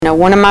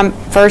one of my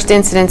first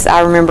incidents,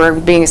 I remember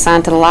being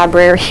assigned to the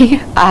library.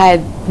 I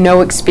had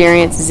no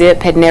experience,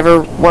 had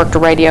never worked a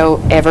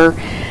radio ever.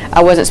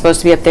 I wasn't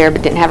supposed to be up there,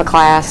 but didn't have a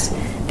class.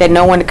 They had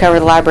no one to cover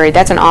the library.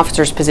 That's an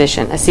officer's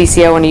position. A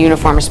CCO in a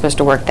uniform is supposed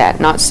to work that,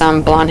 not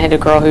some blonde-headed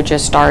girl who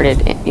just started,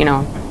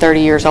 30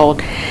 years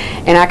old.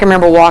 And I can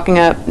remember walking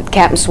up,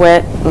 Captain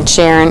Sweat and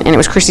Sharon, and it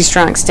was Christy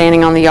Strunk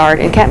standing on the yard,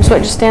 and Captain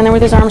Sweat just standing there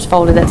with his arms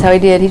folded. That's how he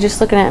did. He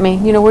just looking at me.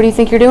 What do you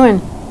think you're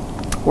doing?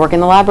 Work in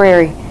the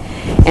library.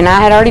 And I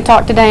had already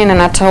talked to Dane,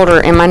 and I told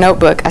her in my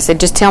notebook, I said,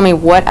 just tell me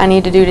what I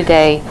need to do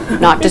today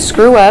not to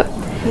screw up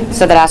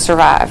so that I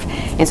survive.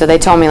 And so they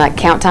told me,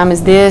 count time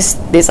is this,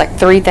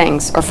 3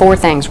 things or 4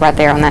 things right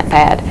there on that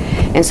pad.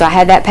 And so I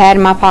had that pad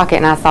in my pocket,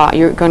 and I thought,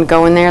 you're going to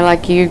go in there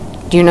like you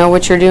know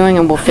what you're doing,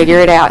 and we'll figure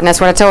it out. And that's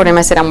what I told him.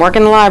 I said, I'm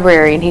working the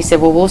library. And he said,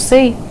 well, we'll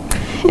see.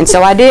 And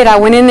so I did. I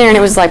went in there, and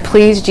it was like,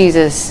 please,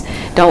 Jesus,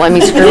 don't let me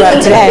screw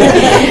up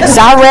today.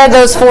 So I read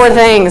those 4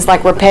 things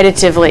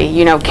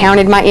repetitively,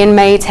 counted my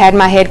inmates, had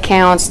my head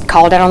counts,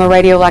 called out on the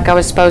radio like I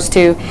was supposed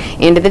to.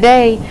 End of the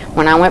day,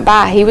 when I went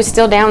by, he was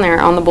still down there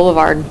on the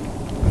boulevard,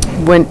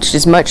 which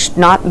is much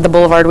not the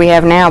boulevard we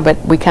have now, but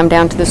we come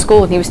down to the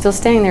school, and he was still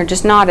standing there,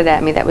 just nodded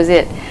at me. That was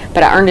it.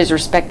 But I earned his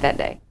respect that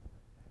day.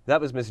 That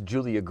was Miss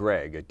Julia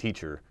Gregg, a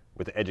teacher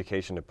with the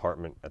Education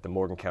Department at the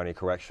Morgan County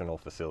Correctional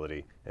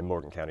Facility in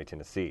Morgan County,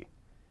 Tennessee.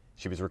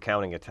 She was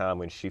recounting a time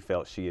when she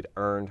felt she had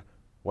earned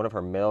one of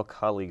her male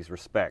colleagues'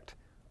 respect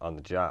on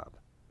the job.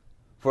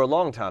 For a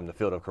long time, the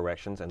field of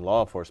corrections and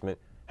law enforcement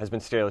has been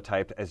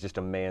stereotyped as just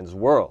a man's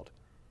world.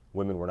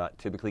 Women were not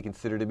typically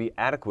considered to be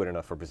adequate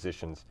enough for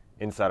positions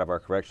inside of our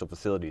correctional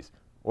facilities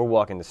or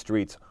walking the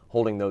streets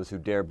holding those who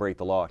dare break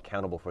the law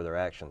accountable for their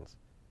actions.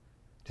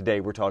 Today,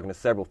 we're talking to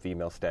several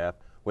female staff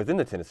within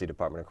the Tennessee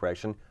Department of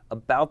Correction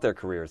about their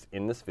careers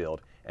in this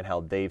field and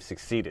how they've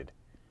succeeded.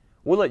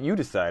 We'll let you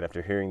decide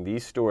after hearing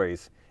these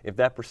stories if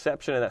that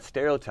perception and that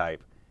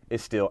stereotype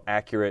is still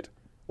accurate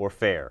or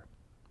fair.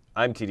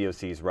 I'm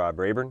TDOC's Rob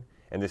Rayburn,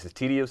 and this is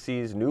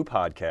TDOC's new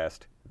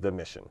podcast, The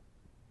Mission.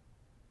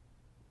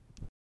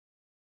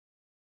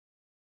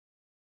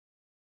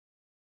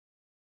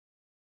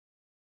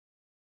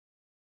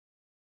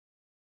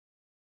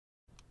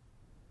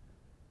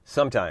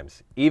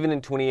 Sometimes, even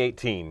in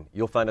 2018,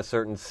 you'll find a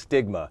certain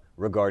stigma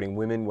regarding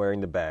women wearing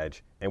the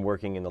badge and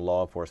working in the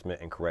law enforcement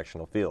and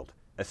correctional field,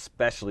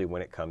 especially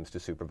when it comes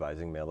to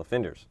supervising male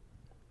offenders.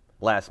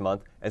 Last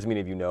month, as many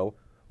of you know,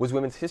 was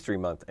Women's History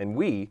Month, and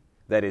we,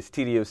 that is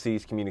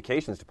TDOC's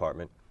Communications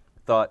Department,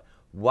 thought,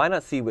 why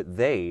not see what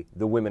they,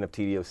 the women of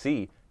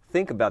TDOC,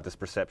 think about this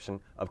perception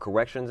of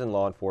corrections and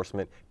law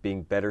enforcement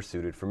being better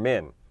suited for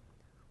men?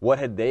 What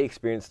had they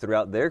experienced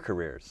throughout their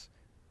careers?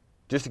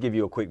 Just to give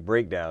you a quick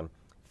breakdown,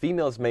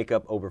 females make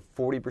up over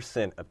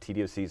 40% of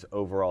TDOC's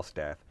overall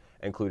staff,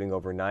 including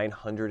over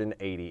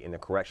 980 in the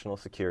Correctional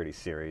Security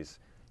Series,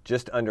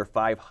 just under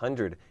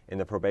 500 in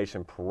the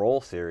Probation Parole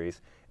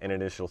Series, and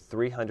an initial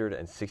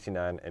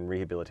 369 in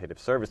Rehabilitative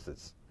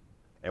Services.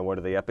 And what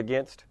are they up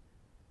against?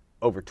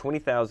 Over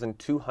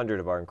 20,200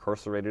 of our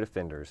incarcerated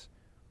offenders,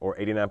 or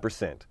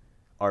 89%,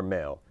 are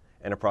male,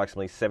 and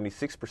approximately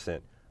 76%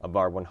 of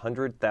our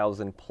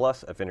 100,000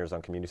 plus offenders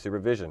on community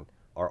supervision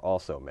are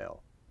also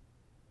male.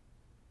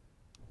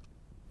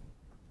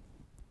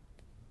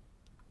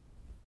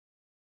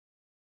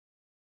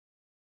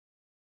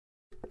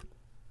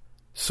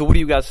 So what do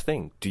you guys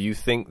think? Do you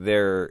think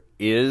there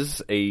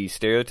is a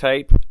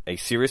stereotype, a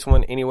serious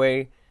one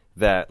anyway,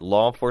 that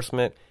law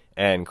enforcement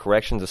and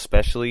corrections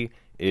especially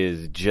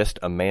is just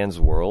a man's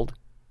world?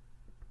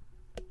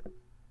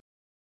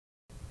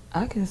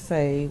 I can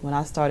say when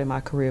I started my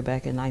career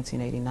back in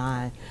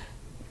 1989,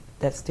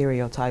 that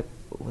stereotype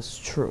was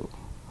true.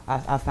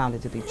 I found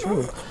it to be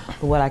true.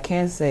 But what I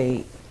can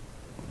say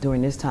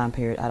during this time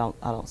period, I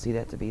don't see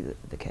that to be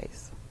the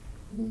case.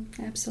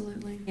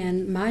 Absolutely.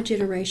 And my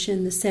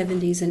generation, the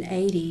 70s and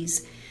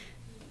 80s,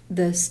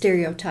 the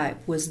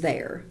stereotype was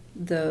there.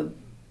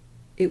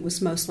 It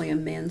was mostly a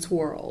men's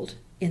world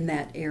in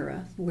that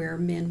era where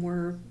men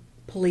were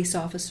police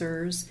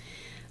officers.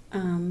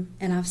 And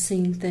I've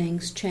seen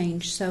things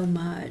change so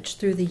much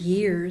through the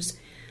years,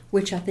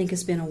 which I think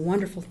has been a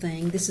wonderful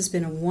thing. This has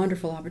been a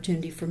wonderful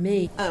opportunity for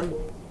me.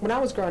 When I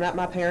was growing up,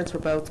 my parents were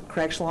both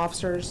correctional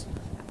officers.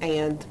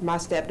 And my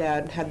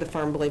stepdad had the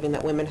firm believing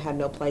that women had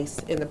no place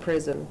in the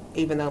prison,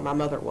 even though my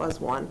mother was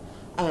one.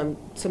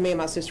 So me and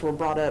my sister were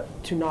brought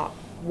up to not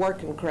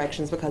work in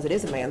corrections because it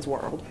is a man's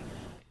world.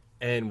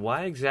 And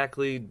why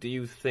exactly do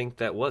you think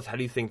that was? How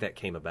do you think that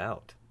came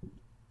about?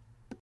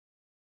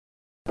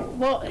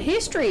 Well,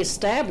 history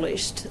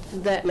established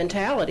that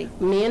mentality.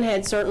 Men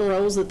had certain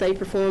roles that they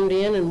performed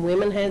in, and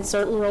women had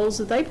certain roles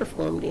that they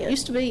performed in.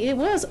 It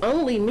was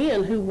only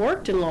men who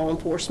worked in law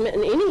enforcement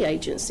in any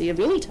agency of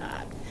any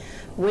type.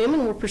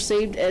 Women were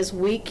perceived as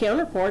weak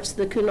counterparts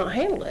that could not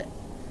handle it.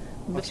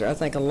 I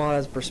think a lot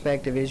of the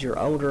perspective is your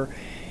older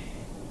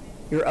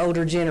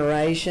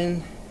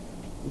generation,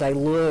 they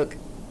look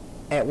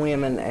at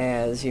women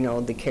as,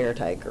 the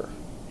caretaker.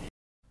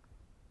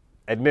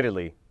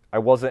 Admittedly, I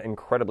wasn't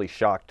incredibly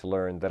shocked to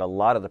learn that a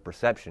lot of the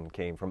perception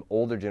came from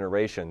older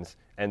generations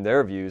and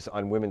their views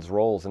on women's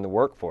roles in the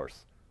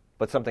workforce.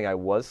 But something I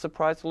was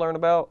surprised to learn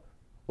about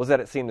was that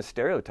it seemed the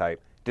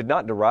stereotype did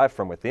not derive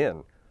from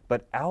within,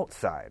 but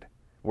outside,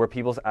 where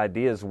people's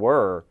ideas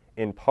were,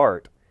 in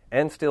part,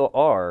 and still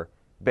are,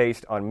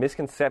 based on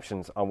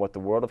misconceptions on what the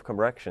world of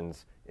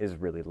corrections is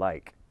really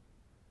like.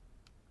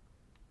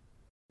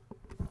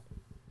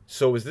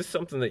 So is this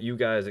something that you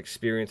guys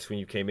experienced when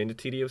you came into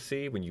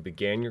TDOC, when you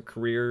began your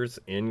careers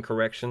in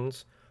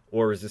corrections,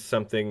 or is this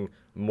something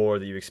more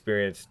that you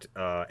experienced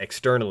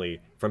externally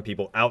from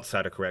people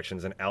outside of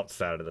corrections and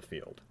outside of the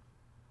field?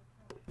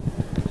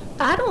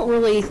 I don't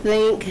really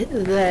think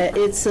that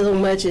it's so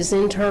much as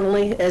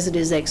internally as it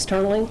is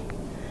externally.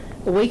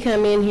 We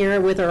come in here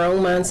with our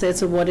own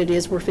mindsets of what it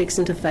is we're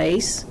fixing to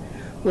face.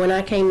 When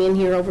I came in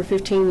here over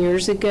 15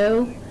 years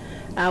ago,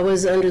 I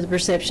was under the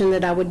perception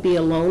that I would be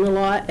alone a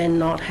lot and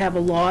not have a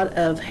lot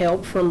of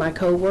help from my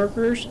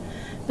coworkers,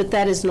 but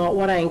that is not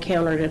what I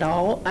encountered at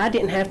all. I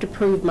didn't have to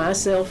prove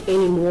myself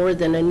any more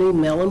than a new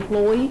male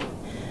employee.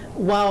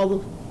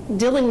 While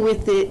dealing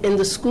with it in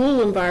the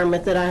school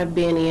environment that I have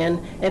been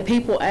in, and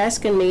people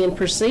asking me and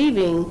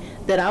perceiving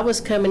that I was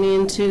coming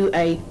into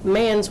a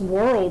man's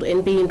world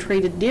and being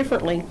treated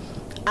differently,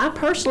 I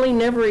personally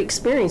never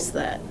experienced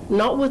that,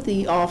 not with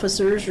the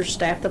officers or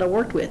staff that I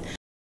worked with.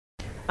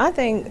 I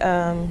think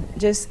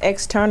just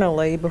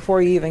externally,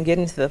 before you even get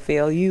into the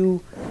field,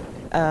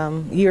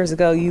 years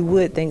ago you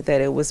would think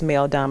that it was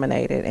male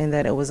dominated and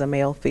that it was a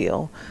male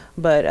field.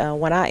 But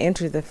when I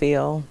entered the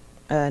field,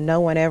 no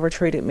one ever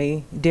treated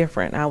me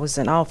different. I was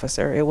an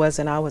officer. It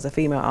wasn't I was a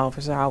female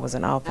officer, I was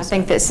an officer. I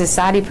think that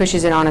society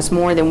pushes it on us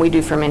more than we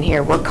do for men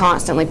here. We're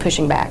constantly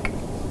pushing back,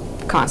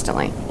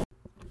 constantly.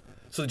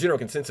 So the general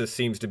consensus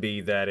seems to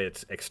be that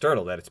it's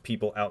external, that it's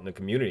people out in the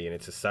community and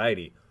it's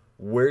society.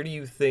 Where do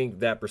you think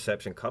that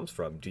perception comes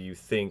from? Do you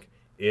think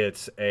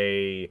it's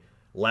a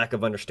lack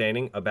of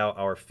understanding about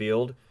our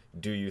field?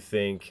 Do you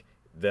think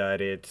that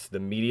it's the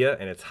media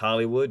and it's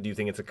Hollywood? Do you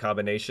think it's a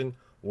combination?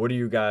 What are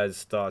you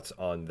guys' thoughts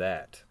on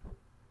that?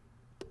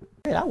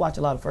 I watch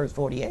a lot of First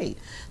 48.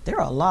 There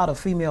are a lot of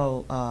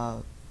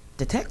female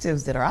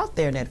detectives that are out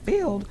there in that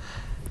field.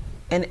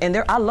 And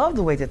I love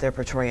the way that they're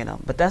portraying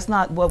them, but that's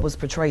not what was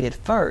portrayed at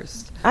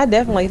first. I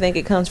definitely think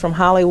it comes from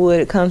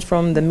Hollywood, it comes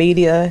from the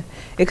media,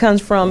 it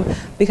comes from,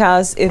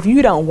 because if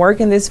you don't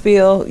work in this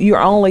field, you're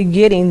only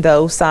getting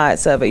those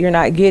sides of it. You're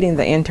not getting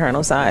the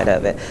internal side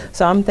of it.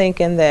 So I'm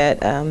thinking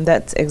that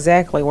that's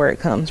exactly where it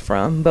comes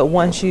from. But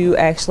once you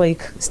actually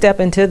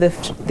step into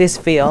this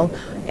field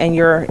and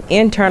you're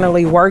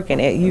internally working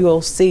it, you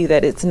will see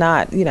that it's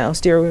not,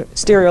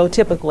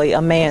 stereotypically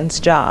a man's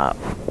job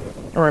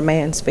or a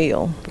man's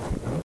field.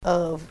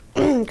 Of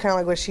kind of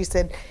like what she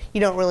said,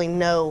 you don't really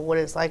know what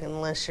it's like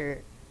unless you're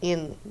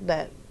in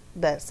that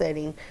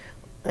setting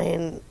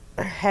and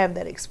have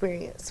that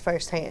experience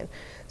firsthand.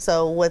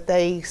 So what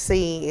they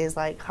see is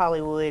like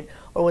Hollywood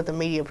or what the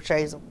media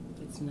portrays them.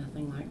 It's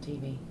nothing like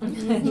TV.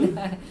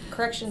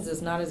 Corrections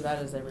is not as bad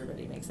as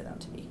everybody makes it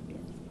out to be.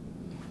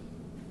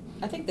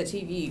 I think the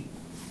TV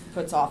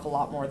puts off a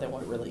lot more than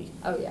what really.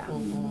 Oh yeah.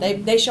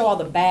 Mm-hmm. They show all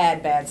the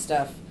bad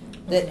stuff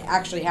that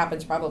actually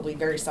happens probably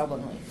very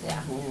seldomly.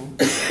 Yeah.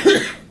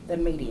 The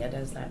media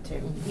does that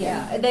too.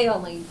 Yeah, they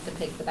only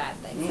depict the bad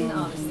things. And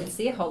honestly,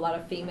 see a whole lot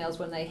of females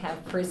when they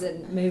have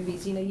prison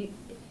movies.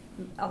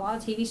 A lot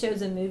of TV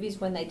shows and movies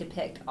when they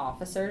depict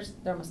officers,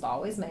 they're almost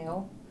always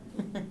male.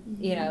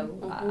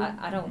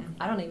 I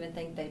don't even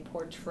think they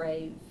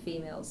portray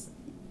females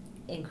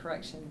in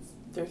corrections.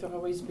 There's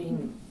always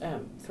being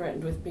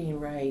threatened with being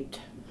raped.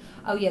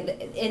 Oh yeah,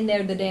 and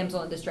they're the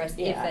damsel in distress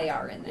if they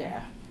are in there.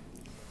 Yeah.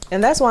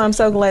 And that's why I'm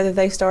so glad that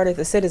they started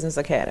the Citizens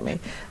Academy.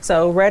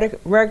 So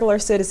regular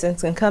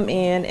citizens can come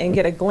in and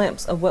get a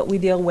glimpse of what we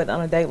deal with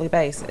on a daily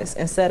basis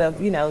instead of,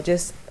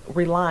 just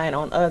relying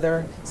on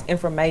other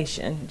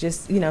information,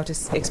 just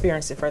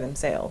experience it for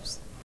themselves.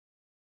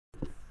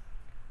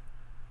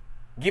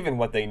 Given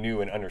what they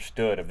knew and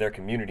understood of their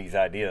community's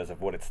ideas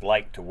of what it's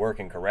like to work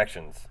in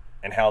corrections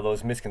and how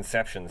those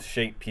misconceptions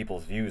shape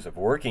people's views of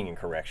working in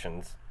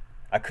corrections,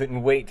 I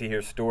couldn't wait to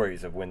hear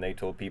stories of when they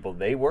told people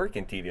they work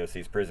in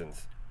TDOC's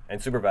prisons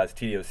and supervise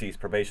TDOC's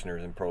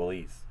probationers and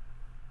parolees.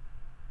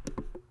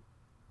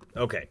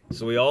 Okay,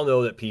 so we all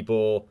know that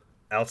people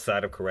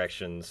outside of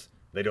corrections,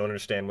 they don't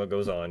understand what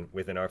goes on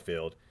within our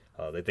field.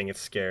 They think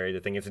it's scary, they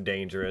think it's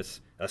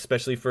dangerous,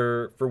 especially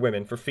for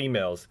women, for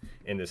females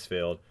in this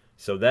field.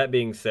 So that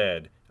being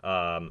said,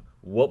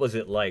 what was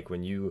it like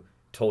when you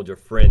told your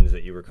friends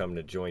that you were coming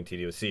to join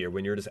TDOC, or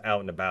when you're just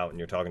out and about and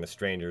you're talking to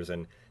strangers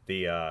and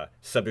the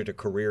subject of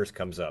careers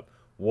comes up?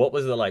 What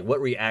was it like?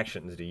 What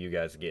reactions do you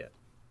guys get?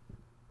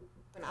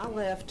 When I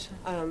left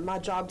my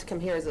job to come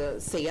here as a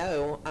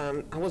CO,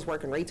 I was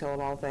working retail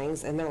of all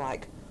things, and they're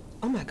like,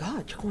 "Oh my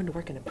God, you're going to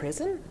work in a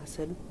prison?" I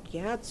said,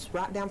 "Yeah, it's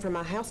right down from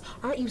my house.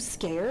 Aren't you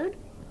scared?"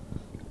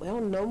 "Well,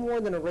 no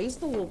more than a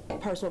reasonable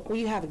person. Will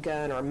you have a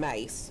gun or a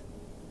mace?"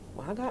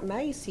 "Well, I got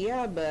mace,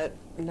 yeah, but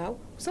no.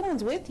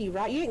 Someone's with you,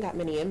 right? You ain't got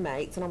many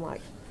inmates." And I'm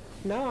like,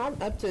 No,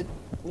 I'm up to,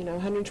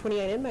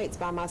 128 inmates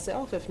by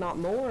myself, if not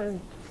more.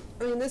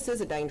 I mean, this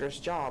is a dangerous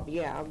job,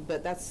 yeah,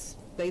 but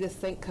they just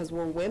think because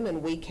we're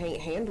women, we can't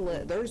handle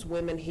it. There's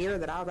women here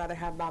that I'd rather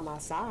have by my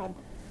side.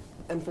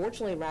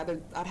 Unfortunately,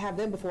 I'd have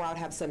them before I would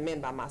have some men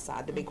by my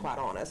side, to be quite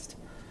honest.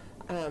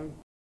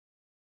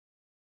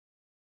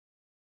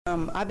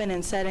 I've been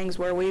in settings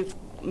where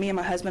me and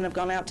my husband have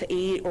gone out to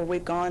eat, or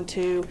we've gone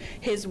to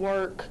his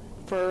work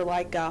for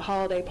like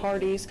holiday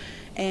parties,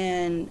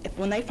 and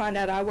when they find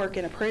out I work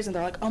in a prison,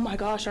 they're like, "Oh my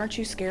gosh, aren't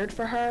you scared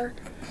for her?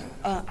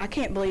 I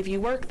can't believe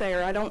you work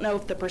there." I don't know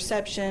if the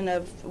perception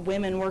of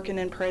women working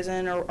in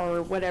prison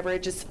or whatever,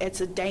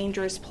 it's a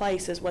dangerous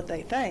place is what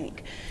they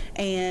think.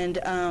 And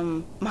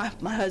my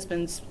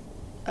husband's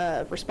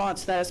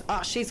response to that is,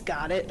 "Oh, she's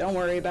got it. Don't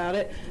worry about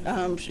it.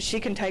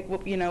 She can take,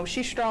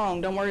 she's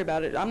strong. Don't worry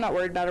about it. I'm not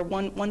worried about her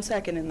one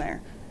second in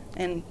there."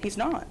 And he's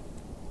not.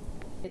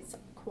 It's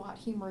quite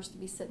humorous to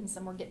be sitting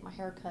somewhere getting my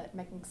hair cut,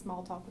 making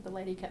small talk with the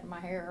lady cutting my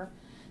hair,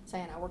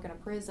 saying I work in a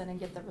prison, and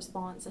get the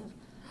response of,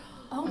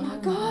 "Oh my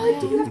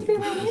God, do you have to be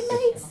around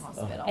inmates?"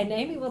 And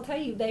Amy will tell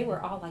you, they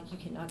were all like, "You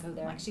cannot go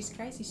there." Like, she's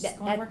crazy. She's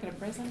going to work in a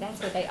prison.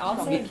 That's what they all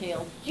She'll said. get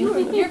killed.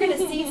 You're going to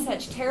see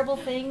such terrible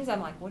things. I'm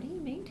like, "What do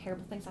you mean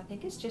terrible things? I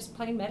think it's just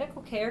plain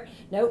medical care."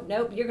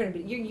 Nope. You're going to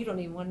be. You don't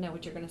even want to know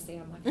what you're going to see.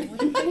 I'm like, "What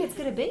do you think it's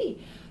going to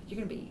be?" You're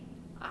going to be.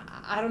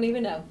 I don't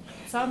even know.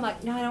 So I'm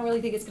like, "No, I don't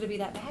really think it's going to be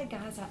that bad,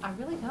 guys. I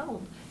really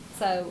don't."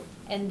 So,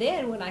 and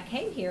then when I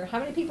came here, how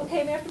many people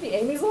came after me?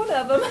 Amy's one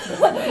of them.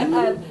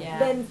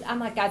 Then I'm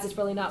like, "Guys, it's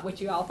really not what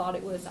you all thought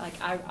it was." Like,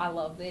 I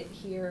love it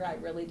here. I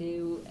really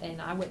do.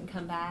 And I wouldn't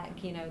come back.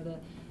 The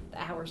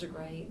hours are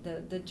great.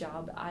 The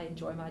job, I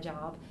enjoy my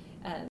job.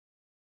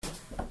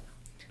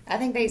 I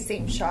think they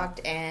seem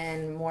shocked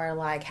and more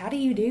like, how do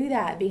you do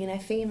that being a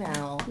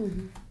female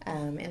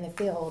in the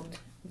field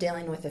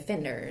dealing with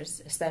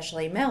offenders,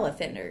 especially male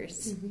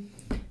offenders?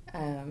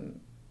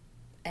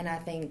 And I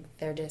think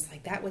they're just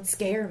like, that would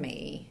scare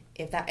me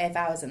if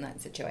I was in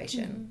that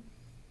situation.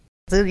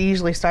 It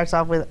usually starts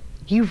off with,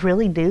 "You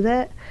really do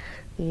that?"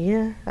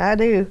 "Yeah, I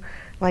do."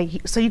 Like,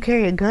 "So you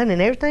carry a gun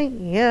and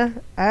everything?" "Yeah,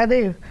 I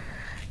do."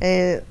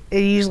 And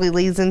it usually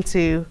leads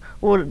into,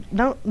 "Well,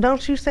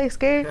 don't you stay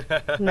scared?"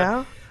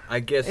 "No." I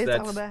guess It's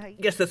that's all about how you-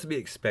 that's to be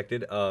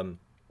expected,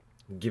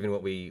 given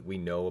what we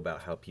know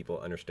about how people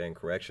understand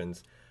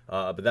corrections.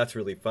 But that's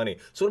really funny.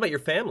 So what about your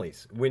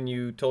families? When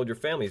you told your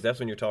families, that's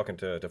when you're talking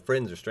to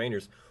friends or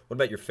strangers. What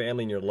about your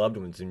family and your loved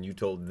ones, and you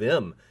told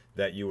them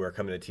that you were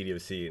coming to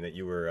TDOC and that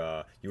you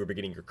were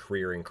beginning your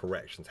career in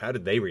corrections? How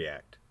did they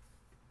react?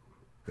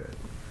 Good.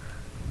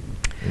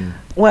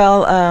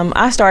 Well,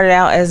 I started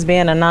out as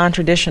being a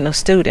non-traditional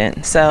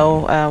student.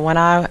 So when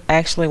I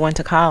actually went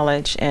to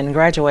college and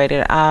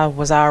graduated, I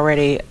was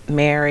already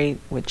married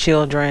with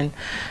children.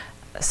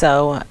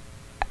 So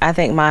I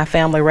think my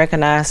family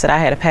recognized that I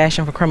had a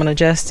passion for criminal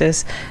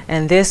justice,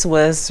 and this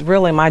was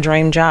really my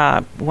dream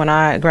job. When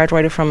I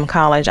graduated from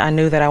college, I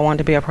knew that I wanted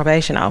to be a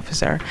probation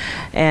officer,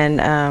 and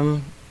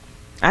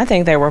I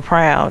think they were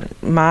proud.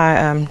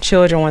 My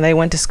children, when they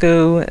went to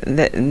school,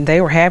 they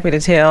were happy to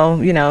tell,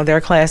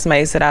 their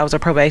classmates that I was a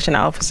probation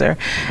officer,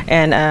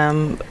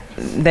 and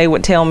they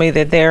would tell me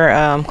that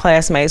their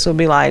classmates would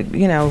be like,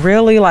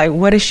 really, like,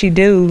 what does she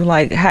do?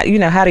 Like, how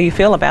do you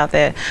feel about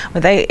that?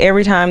 But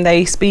every time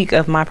they speak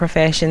of my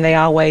profession, they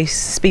always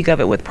speak of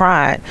it with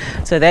pride.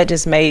 So that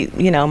just made,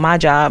 my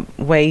job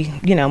way,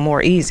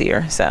 more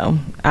easier. So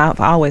I've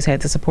always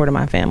had the support of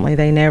my family.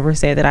 They never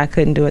said that I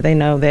couldn't do it. They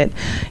know that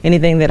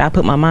anything that I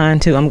put my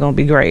mind to, I'm going to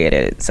be great at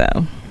it. So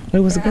it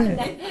was good.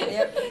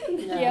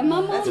 Yeah,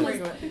 my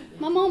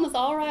mom was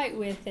all right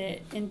with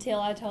it until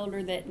I told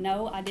her that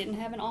no, I didn't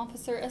have an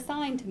officer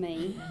assigned to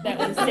me that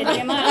was sitting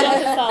in my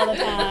office all the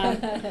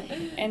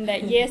time, and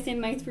that yes,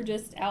 inmates were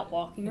just out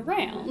walking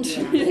around.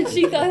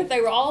 She thought that they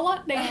were all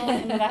locked down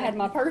and that I had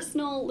my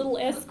personal little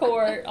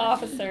escort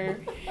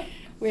officer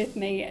with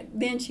me.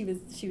 Then she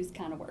was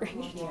kind of worried.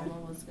 My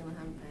mama was going to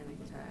have a panic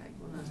attack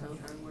when I told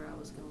her where I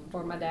was going.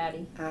 Or my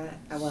daddy.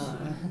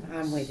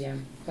 I'm with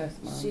you.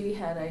 She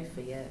had a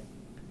fit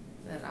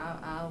that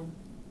I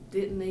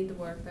didn't need to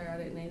work there. I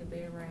didn't need to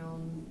be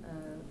around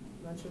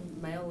a bunch of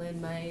male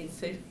inmates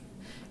who,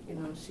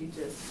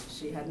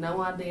 she had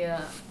no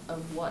idea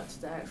of what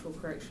the actual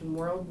correction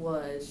world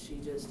was. She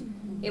just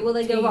they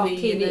go off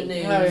TV. In the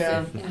news. Oh,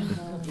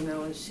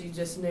 yeah. And she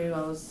just knew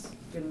I was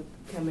going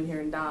to come in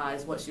here and die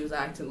is what she was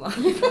acting like.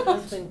 My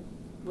husband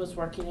was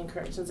working in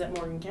corrections at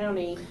Morgan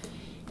County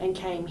and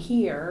came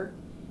here,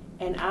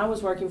 and I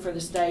was working for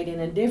the state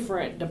in a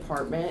different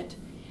department,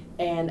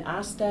 and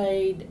I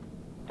stayed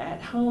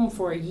at home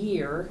for a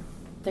year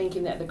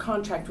thinking that the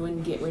contract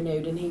wouldn't get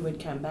renewed and he would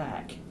come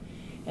back.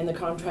 And the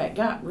contract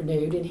got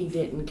renewed and he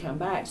didn't come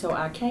back. So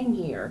I came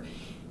here.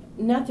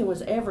 Nothing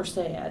was ever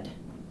said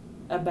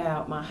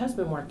about my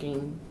husband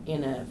working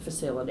in a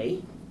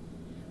facility,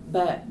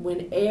 but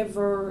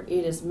whenever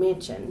it is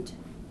mentioned,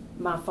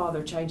 my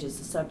father changes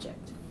the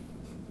subject.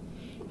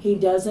 He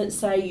doesn't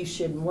say you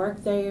shouldn't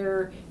work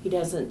there. He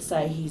doesn't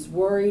say he's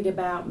worried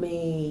about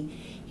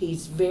me.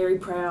 He's very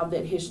proud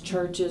that his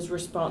church is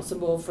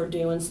responsible for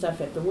doing stuff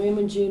at the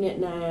women's unit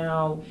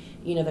now.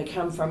 You know, they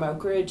come from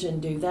Oak Ridge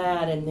and do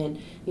that, and then,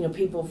 you know,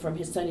 people from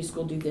his Sunday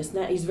school do this and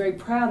that. He's very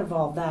proud of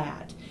all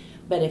that.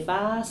 But if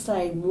I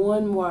say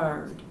one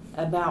word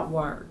about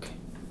work,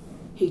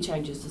 he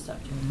changes the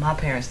subject. My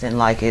parents didn't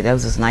like it. That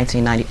was just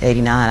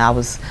 1989. I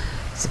was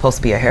supposed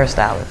to be a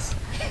hairstylist.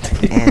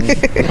 And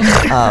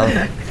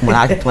when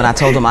I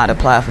told them I'd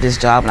apply for this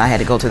job and I had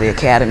to go to the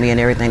academy and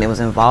everything that was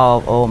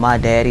involved, oh, my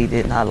daddy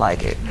did not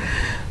like it.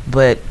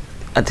 But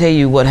I'll tell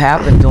you what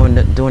happened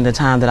during the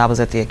time that I was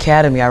at the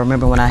academy. I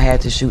remember when I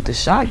had to shoot the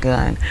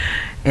shotgun,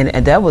 and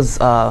that was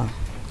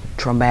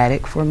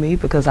traumatic for me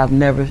because I've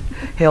never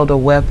held a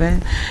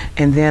weapon.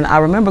 And then I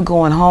remember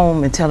going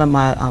home and telling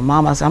my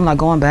mom, I said, I'm not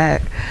going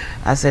back.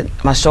 I said,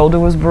 my shoulder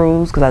was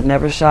bruised because I'd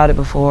never shot it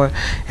before,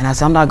 and I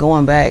said, I'm not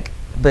going back.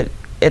 But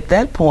at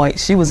that point,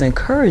 she was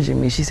encouraging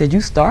me. She said,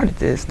 you started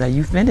this, now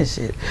you finish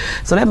it.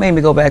 So that made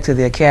me go back to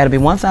the academy.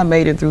 Once I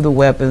made it through the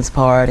weapons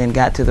part and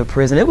got to the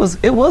prison, it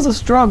was a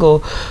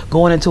struggle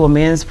going into a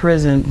men's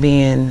prison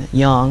being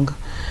young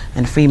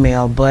and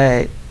female,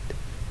 but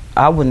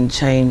I wouldn't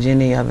change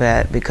any of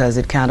that because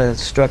it kind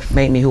of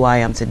made me who I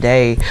am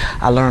today.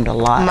 I learned a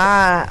lot.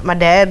 My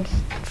dad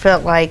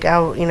felt like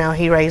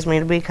he raised me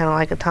to be kind of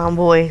like a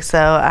tomboy, so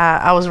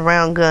I was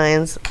around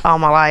guns all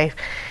my life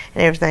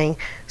and everything.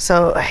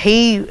 So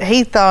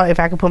he thought if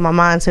I could put my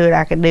mind to it,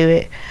 I could do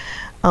it.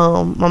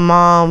 My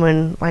mom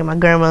and like my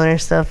grandmother and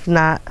stuff,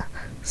 not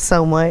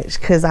so much,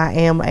 because I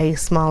am a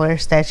smaller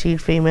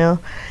statued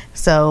female.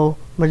 So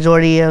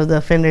majority of the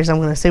offenders I'm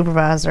going to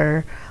supervise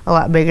are a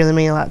lot bigger than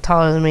me, a lot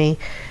taller than me,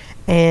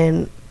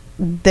 and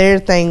their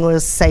thing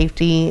was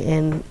safety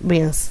and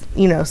being,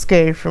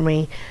 scared for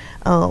me,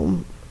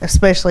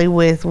 especially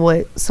with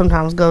what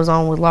sometimes goes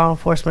on with law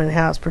enforcement and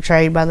how it's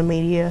portrayed by the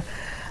media.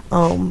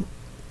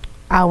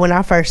 When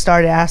I first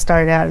started, I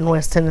started out in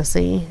West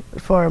Tennessee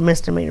for a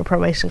misdemeanor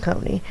probation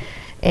company,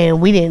 and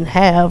we didn't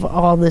have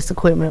all this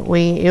equipment.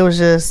 It was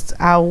just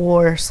I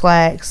wore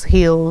slacks,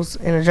 heels,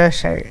 and a dress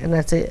shirt, and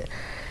that's it.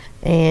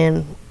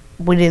 And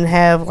we didn't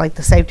have like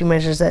the safety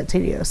measures that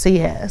TDOC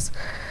has.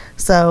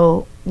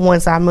 So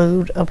once I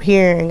moved up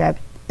here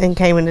and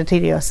came into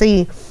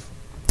TDOC,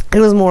 it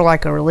was more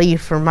like a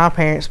relief for my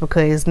parents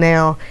because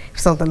now if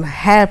something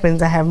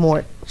happens, I have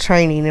more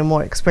training and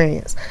more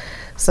experience.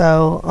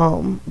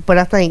 So, but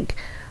I think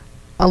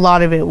a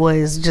lot of it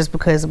was just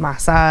because of my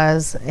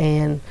size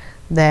and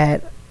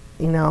that,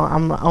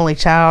 I'm the only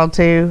child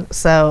too.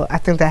 So I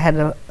think that had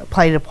to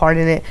play a part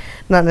in it.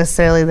 Not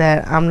necessarily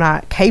that I'm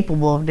not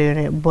capable of doing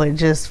it, but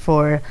just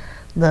for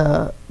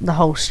the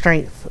whole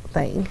strength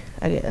thing,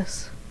 I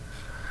guess.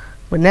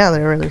 But now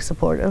they're really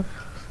supportive.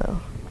 So.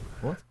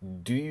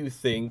 Do you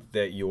think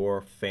that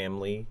your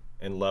family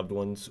and loved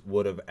ones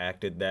would have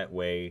acted that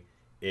way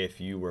if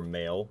you were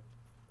male?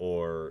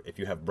 Or if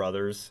you have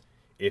brothers,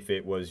 if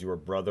it was your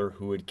brother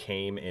who had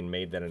came and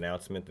made that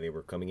announcement that they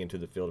were coming into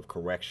the field of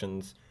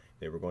corrections,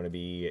 they were going to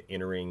be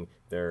beginning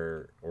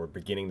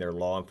their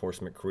law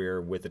enforcement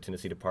career with the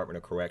Tennessee Department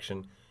of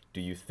Correction,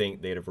 do you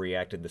think they'd have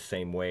reacted the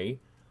same way?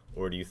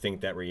 Or do you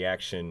think that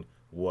reaction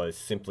was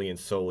simply and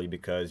solely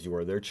because you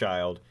are their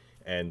child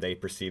and they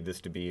perceive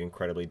this to be an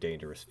incredibly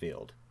dangerous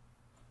field?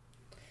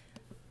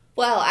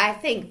 Well, I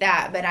think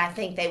that, but I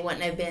think they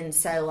wouldn't have been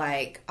so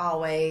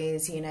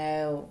always,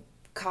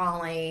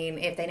 calling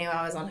if they knew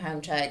I was on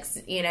home checks,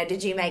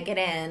 did you make it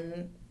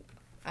in?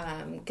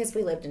 Because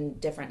we lived in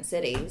different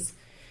cities.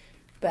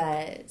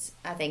 But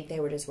I think they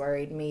were just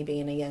worried, me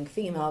being a young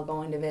female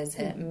going to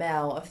visit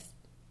male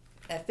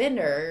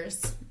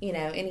offenders,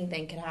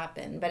 anything could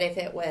happen. But if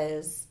it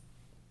was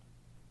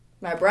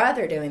my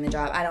brother doing the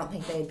job, I don't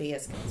think they'd be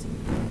as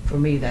concerned. For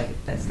me,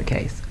 that's the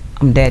case.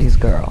 I'm daddy's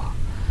girl.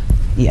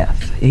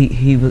 Yes,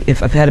 he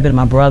if it had been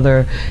my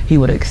brother, he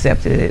would have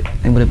accepted it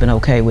and would have been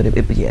okay with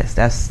it. But yes,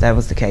 that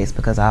was the case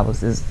because I was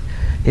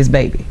his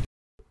baby.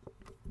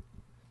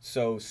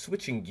 So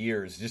switching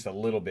gears just a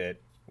little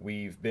bit,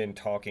 we've been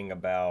talking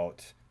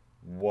about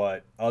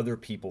what other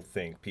people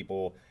think,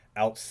 people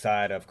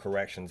outside of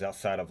corrections,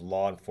 outside of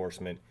law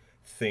enforcement,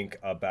 think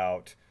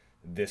about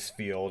this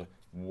field,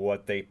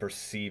 what they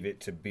perceive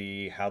it to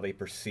be, how they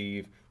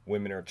perceive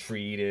women are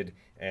treated,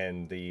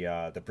 and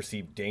the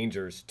perceived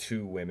dangers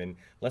to women.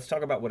 Let's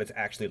talk about what it's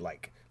actually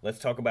like. Let's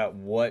talk about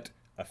what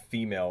a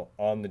female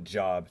on the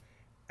job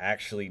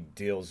actually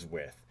deals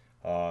with.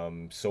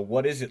 So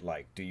what is it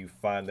like? Do you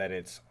find that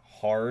it's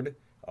hard,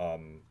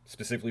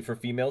 specifically for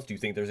females? Do you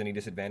think there's any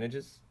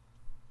disadvantages?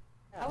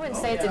 I wouldn't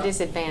say it's a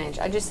disadvantage.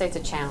 I'd just say it's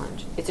a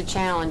challenge. It's a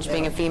challenge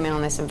being a female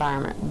in this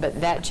environment,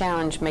 but that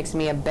challenge makes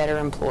me a better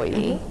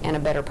employee and a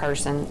better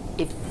person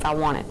if I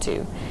wanted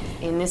to.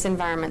 In this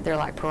environment, they're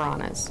like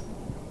piranhas.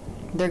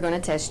 They're going to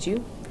test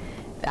you.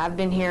 I've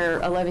been here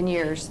 11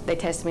 years. They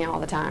test me all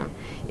the time.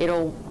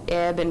 It'll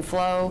ebb and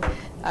flow.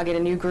 I'll get a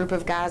new group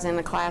of guys in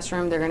the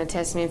classroom. They're going to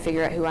test me and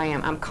figure out who I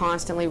am. I'm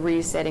constantly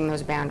resetting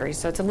those boundaries.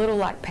 So it's a little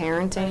like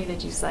parenting. Funny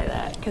that you say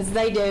that, because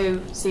they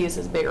do see us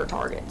as bigger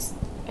targets,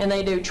 and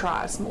they do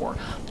try us more.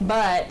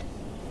 But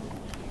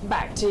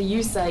back to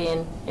you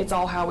saying it's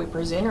all how we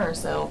present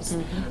ourselves.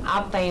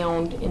 I've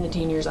found in the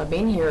 10 years I've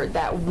been here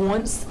that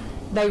once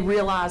they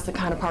realize the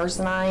kind of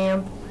person I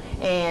am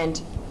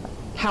and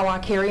how I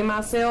carry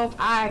myself,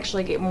 I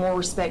actually get more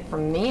respect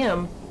from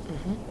them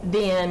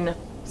than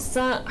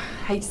some, I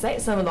hate to say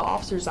it, some of the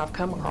officers I've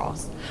come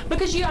across.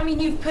 Because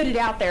you've put it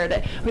out there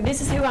that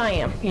this is who I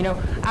am.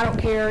 I don't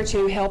care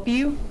to help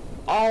you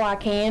all I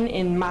can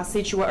in my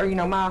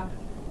situation,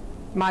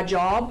 my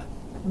job,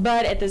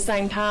 but at the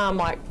same time,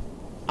 like,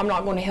 I'm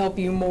not going to help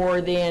you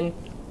more than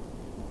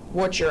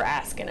what you're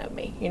asking of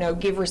me.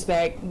 Give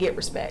respect, get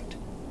respect.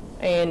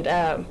 And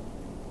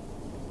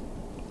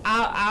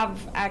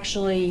I've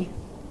actually,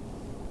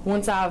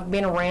 once I've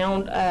been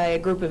around a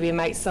group of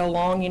inmates so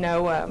long,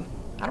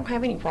 I don't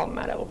have any problem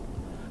at all.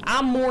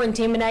 I'm more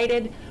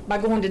intimidated by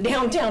going to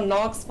downtown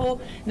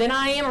Knoxville than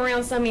I am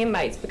around some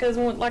inmates because,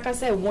 like I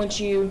said, once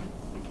you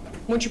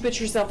put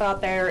yourself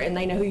out there and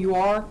they know who you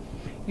are,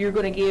 you're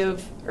going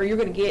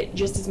to get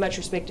just as much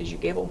respect as you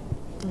give them.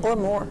 Or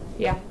more.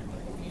 Yeah.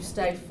 If you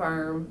stay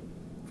firm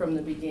from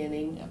the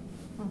beginning,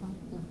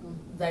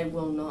 they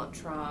will not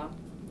try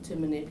to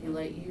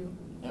manipulate you.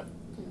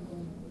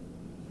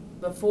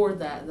 Before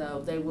that,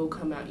 though, they will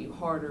come at you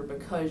harder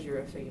because you're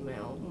a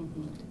female.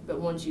 But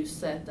once you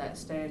set that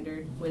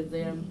standard with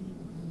them,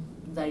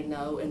 they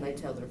know and they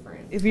tell their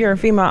friends. If you're a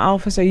female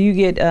officer, you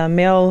get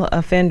male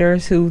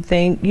offenders who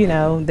think,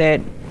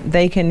 that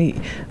they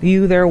can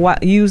use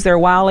their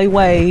wily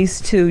ways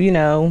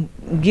to,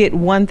 get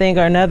one thing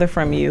or another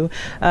from you.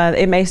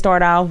 It may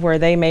start off where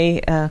they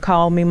may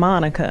call me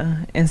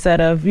Monica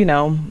instead of,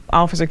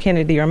 Officer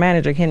Kennedy or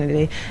Manager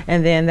Kennedy.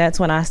 And then that's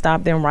when I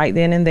stop them right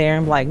then and there.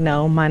 I'm like,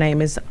 no, my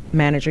name is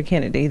Manager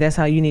Kennedy. That's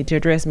how you need to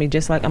address me,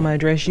 just like I'm going to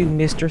address you,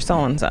 Mr.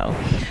 So-and-so.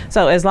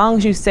 So as long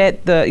as you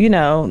set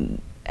the,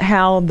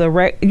 how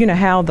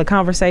the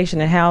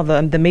conversation and how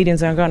the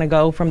meetings are going to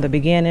go from the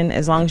beginning,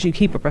 as long as you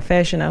keep it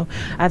professional,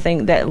 I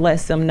think that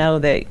lets them know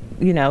that,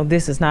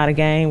 this is not a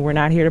game. We're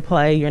not here to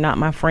play. You're not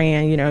my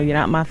friend. You're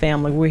not my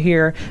family. We're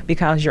here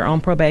because you're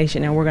on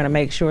probation, and we're going to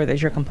make sure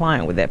that you're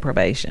compliant with that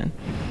probation.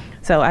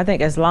 So I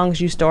think as long as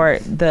you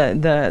start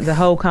the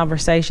whole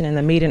conversation and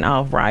the meeting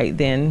off right,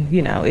 then,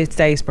 it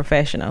stays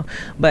professional.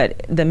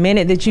 But the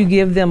minute that you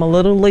give them a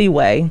little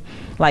leeway,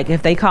 like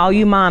if they call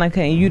you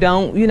Monica and you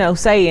don't,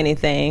 say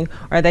anything,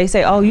 or they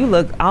say, oh, you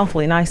look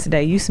awfully nice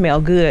today, you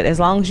smell good, as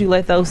long as you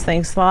let those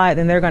things slide,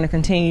 then they're going to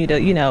continue to,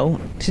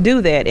 to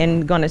do that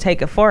and going to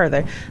take it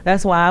further.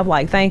 That's why I'm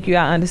like, thank you,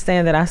 I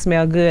understand that I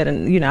smell good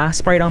and, I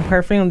sprayed on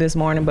perfume this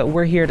morning, but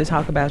we're here to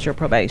talk about your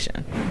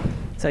probation.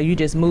 So you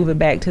just move it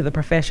back to the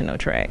professional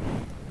track.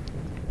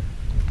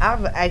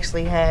 I've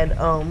actually had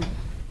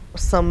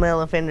some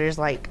male offenders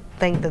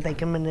think that they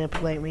can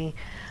manipulate me,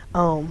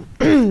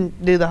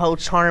 do the whole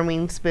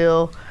charming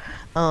spill,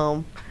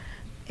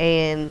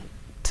 and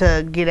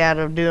to get out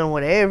of doing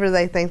whatever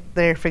they think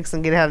they're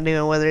fixing to get out of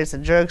doing, whether it's a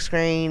drug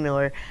screen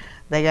or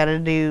they got to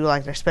do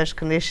their special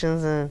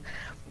conditions,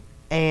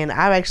 and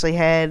I've actually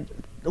had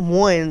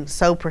one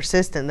so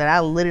persistent that I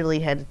literally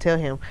had to tell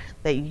him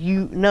that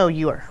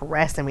you are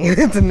harassing me.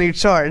 It's a new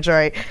charge,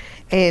 right?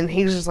 And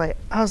he was just like,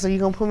 oh, so you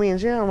gonna put me in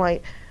jail? I'm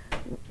like,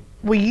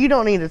 well, you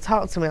don't need to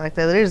talk to me like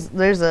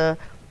that.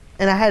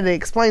 And I had to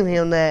explain to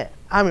him that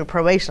I'm your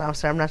probation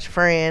officer. I'm not your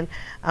friend.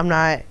 I'm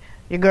not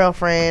your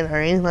girlfriend or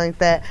anything like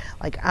that.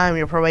 I'm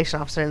your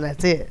probation officer, and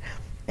that's it.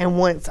 And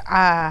once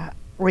I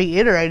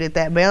reiterated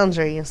that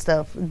boundary and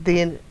stuff,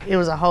 then it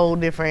was a whole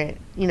different,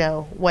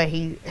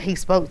 way he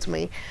spoke to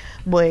me.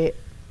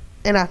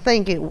 And I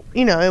think it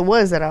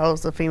was that I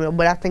was a female,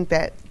 but I think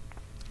that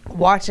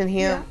watching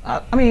him.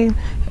 Yeah.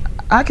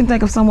 I can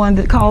think of someone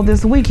that called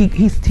this week.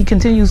 He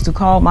continues to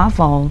call my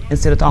phone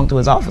instead of talking to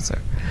his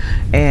officer.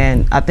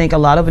 And I think a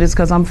lot of it is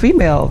because I'm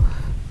female.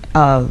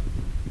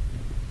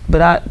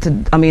 But I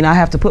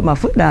have to put my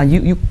foot down.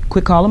 You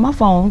quit calling my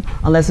phone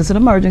unless it's an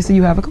emergency,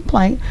 you have a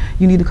complaint,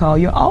 you need to call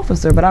your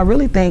officer. But I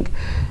really think,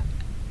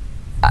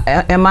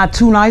 am I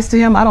too nice to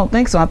him? I don't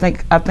think so. I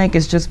think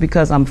it's just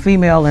because I'm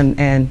female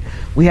and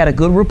we had a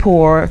good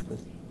rapport.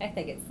 I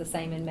think it's the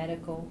same in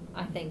medical.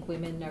 I think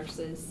women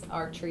nurses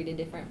are treated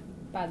different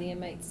by the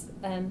inmates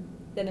than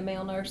a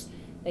male nurse.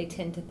 They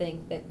tend to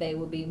think that they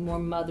will be more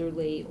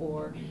motherly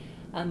or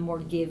more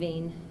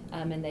giving,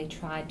 and they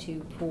try to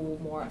pull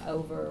more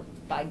over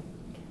by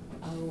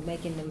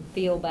making them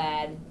feel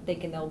bad,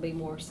 thinking they'll be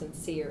more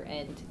sincere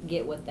and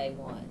get what they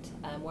want.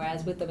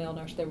 Whereas with the male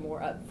nurse, they're more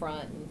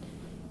upfront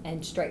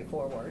and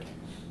straightforward.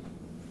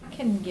 I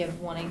can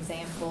give one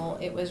example.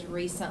 It was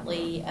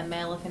recently a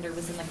male offender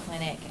was in the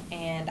clinic,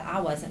 and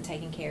I wasn't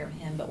taking care of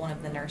him, but one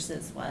of the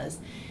nurses was.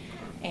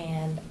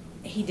 And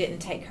he didn't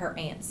take her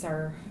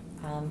answer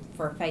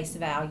for face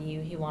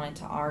value. He wanted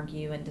to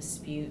argue and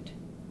dispute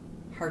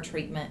her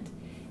treatment,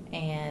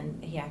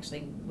 and he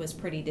actually was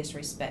pretty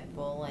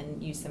disrespectful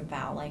and used some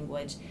foul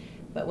language.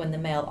 But when the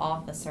male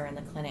officer in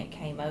the clinic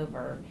came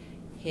over,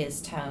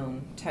 his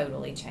tone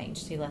totally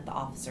changed. He let the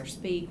officer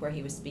speak where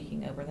he was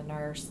speaking over the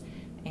nurse,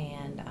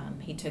 And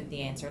he took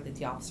the answer that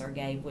the officer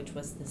gave, which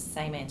was the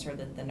same answer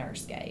that the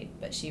nurse gave,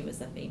 but she was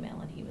a female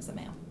and he was a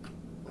male.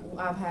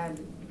 I've had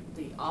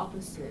the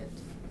opposite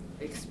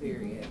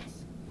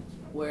experience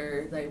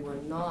where they were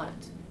not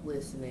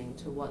listening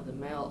to what the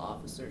male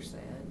officer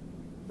said,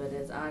 but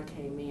as I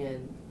came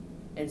in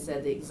and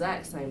said the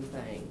exact same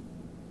thing,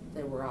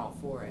 they were all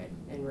for it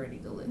and ready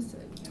to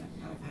listen.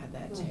 I've had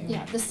that too.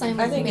 Yeah, the same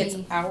I with think me. it's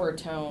our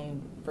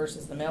tone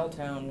versus the male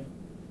tone.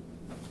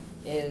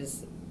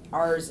 Is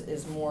ours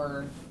is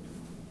more,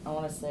 I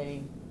want to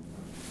say,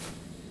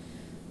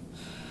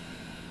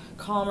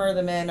 calmer.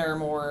 The men are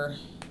more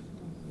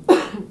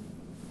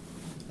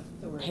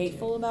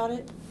hateful about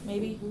it,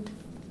 maybe.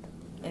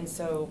 And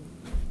so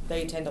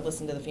they tend to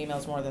listen to the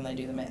females more than they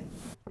do the men.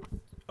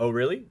 Oh,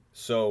 really?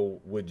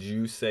 So would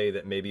you say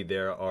that maybe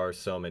there are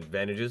some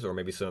advantages or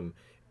maybe some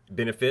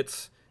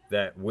benefits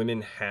that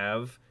women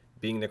have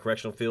being in the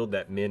correctional field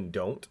that men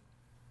don't?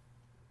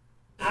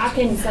 I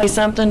can say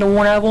something to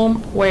one of them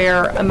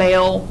where a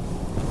male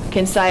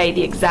can say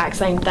the exact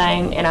same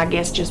thing, and I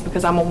guess just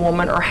because I'm a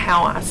woman or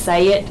how I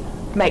say it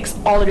makes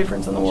all the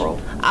difference in the world.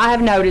 I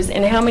have noticed,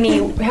 and how many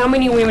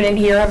women in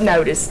here have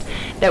noticed,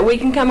 that we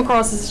can come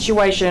across a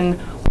situation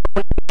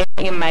where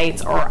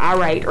inmates are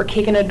irate or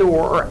kicking a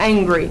door or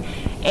angry,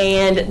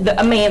 and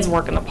a man's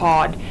working the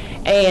pod,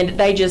 and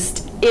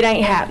it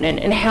ain't happening.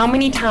 And how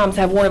many times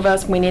have one of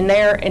us went in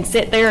there and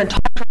sit there and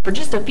talk to her for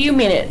just a few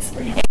minutes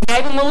and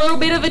gave them a little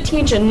bit of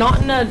attention,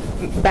 not in a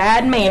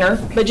bad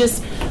manner, but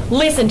just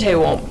listen to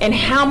them. And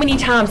how many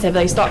times have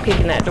they stopped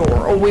kicking that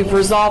door, or we've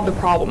resolved the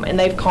problem and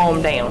they've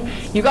calmed down?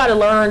 You got to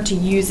learn to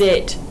use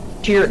it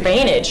to your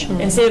advantage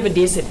instead of a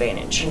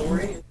disadvantage.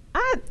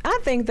 I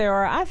think there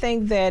are. I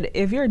think that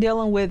if you're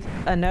dealing with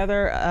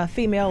another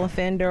female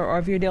offender, or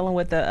if you're dealing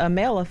with a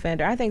male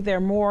offender, I think they're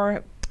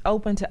more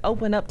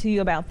open up to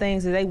you about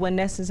things that they wouldn't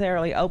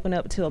necessarily open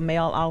up to a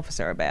male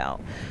officer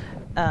about.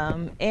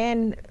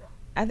 And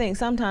I think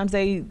sometimes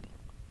they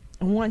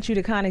want you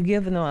to kind of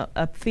give them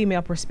a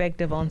female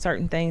perspective on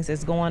certain things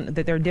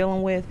that they're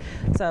dealing with.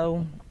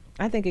 So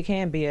I think it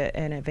can be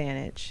an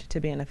advantage to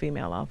being a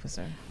female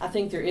officer. I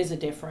think there is a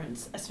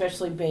difference,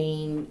 especially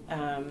being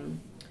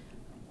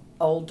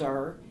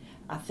older.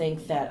 I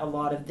think that a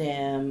lot of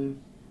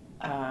them,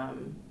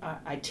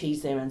 I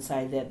tease them and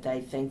say that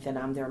they think that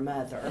I'm their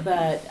mother,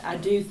 but I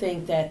do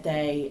think that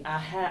they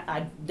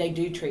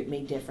do treat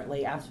me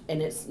differently.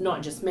 And it's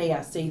not just me.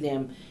 I see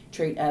them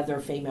treat other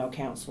female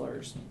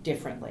counselors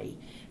differently.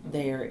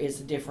 There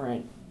is a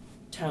different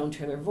tone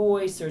to their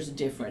voice. There's a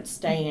different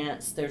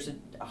stance. There's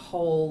a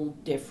whole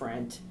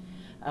different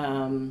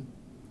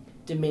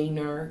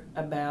demeanor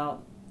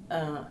about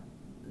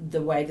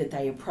the way that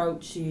they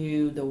approach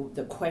you,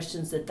 the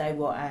questions that they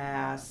will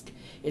ask.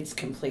 It's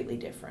completely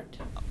different.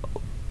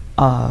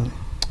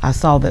 I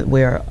saw that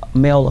where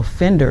male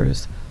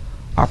offenders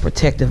are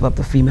protective of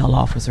the female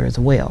officer as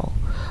well.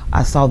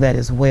 I saw that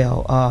as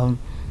well.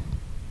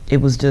 It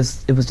was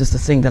just a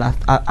thing that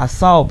I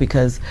saw,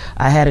 because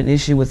I had an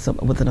issue with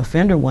an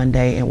offender one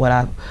day,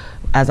 and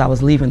as I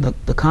was leaving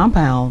the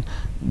compound,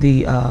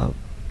 there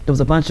was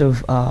a bunch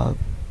of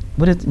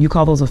you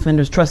call those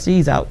offenders,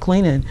 trustees, out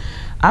cleaning.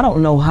 I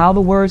don't know how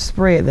the word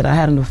spread that I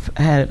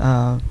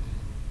had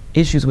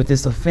issues with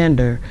this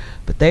offender,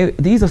 but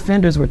these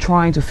offenders were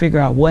trying to figure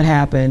out what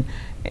happened,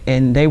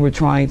 and they were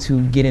trying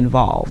to get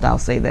involved. I'll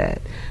say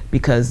that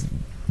because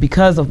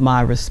of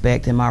my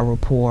respect and my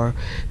rapport,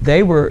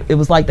 it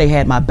was like they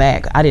had my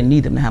back. I didn't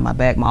need them to have my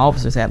back. My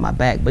officers had my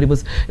back, but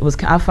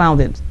I found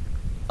that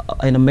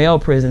in a male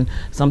prison,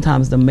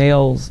 sometimes the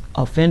males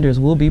offenders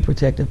will be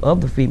protective of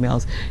the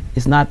females.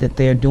 It's not that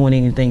they're doing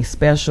anything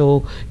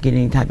special, getting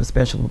any type of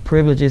special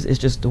privileges. It's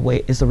just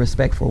it's a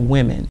respect for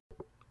women.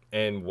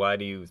 And why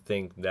do you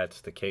think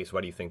that's the case?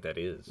 Why do you think that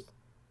is?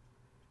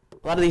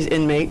 A lot of these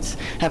inmates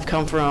have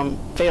come from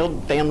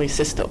failed family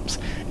systems,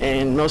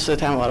 and most of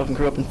the time a lot of them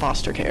grew up in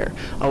foster care.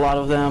 A lot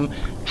of them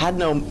had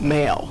no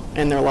male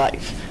in their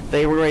life.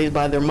 They were raised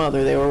by their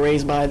mother, they were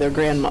raised by their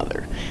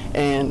grandmother.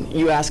 And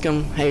you ask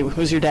them, hey,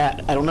 who's your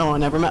dad? I don't know, I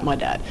never met my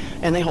dad.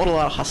 And they hold a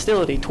lot of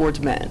hostility towards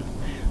men.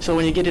 So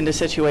when you get into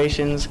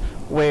situations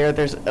where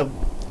there's an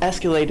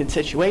escalated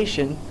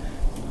situation,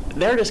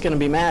 they're just going to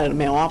be mad at a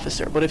male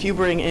officer. But if you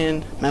bring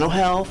in mental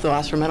health, they'll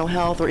ask for mental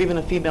health, or even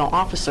a female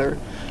officer,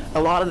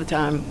 a lot of the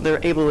time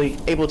they're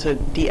able to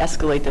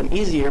de-escalate them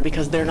easier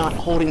because they're not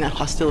holding that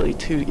hostility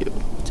to you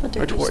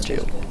or towards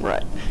you.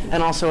 Right.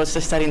 And also it's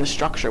just setting the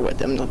structure with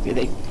them.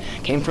 They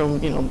came from,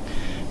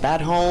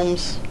 bad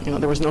homes,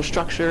 there was no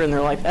structure in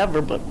their life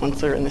ever, but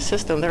once they're in the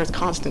system, there's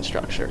constant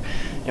structure.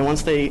 And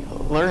once they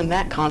learn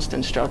that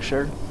constant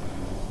structure,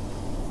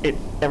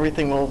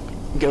 everything will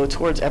go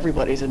towards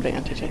everybody's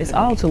advantage. I It's think.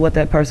 all to what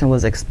that person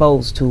was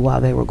exposed to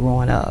while they were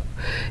growing up.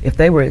 If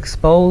they were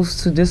exposed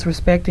to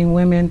disrespecting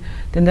women,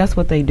 then that's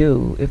what they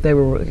do. If they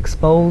were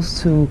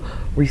exposed to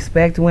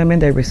respect women,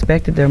 they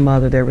respected their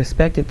mother, they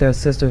respected their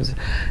sisters,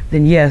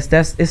 then yes,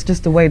 it's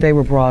just the way they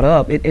were brought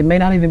up. It may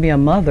not even be a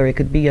mother, it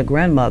could be a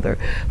grandmother,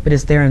 but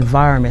it's their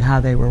environment, how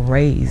they were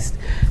raised.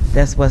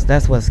 That's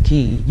what's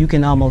key. You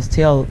can almost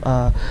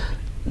tell.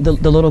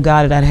 The little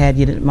guy that I had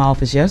in my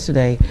office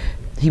yesterday,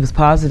 he was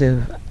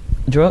positive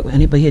drug,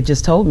 but he had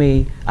just told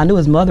me, I knew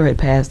his mother had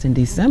passed in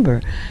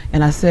December,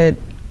 and I said,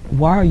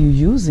 why are you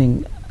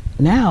using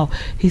now?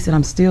 He said,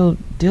 I'm still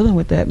dealing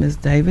with that, Miss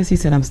Davis. He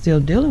said, I'm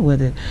still dealing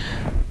with it.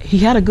 He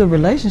had a good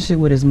relationship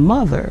with his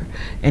mother,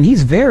 and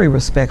he's very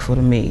respectful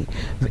to me.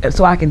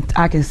 So I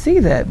can see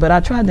that, but I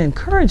tried to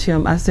encourage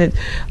him. I said,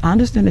 I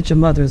understand that your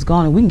mother is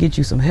gone, and we can get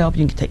you some help.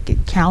 You can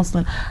get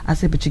counseling. I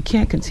said, but you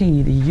can't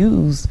continue to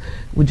use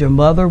what your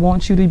mother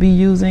wants you to be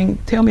using.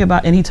 Tell me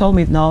about, and he told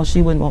me, no,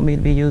 she wouldn't want me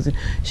to be using.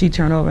 She'd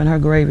turn over in her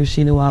grave if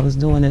she knew I was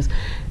doing this.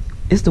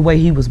 It's the way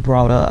he was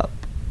brought up.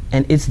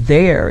 And it's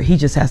there. He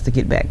just has to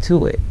get back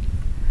to it.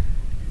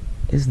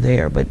 It's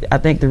there. But I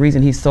think the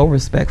reason he's so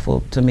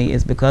respectful to me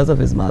is because of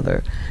his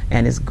mother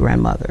and his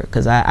grandmother.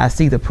 Because I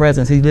see the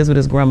presence. He lives with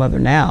his grandmother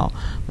now,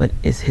 but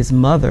it's his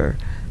mother.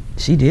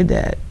 She did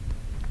that.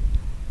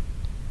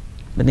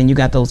 But then you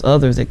got those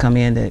others that come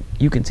in that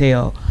you can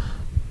tell,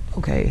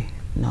 okay,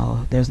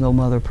 no, there's no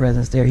mother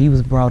presence there. He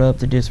was brought up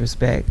to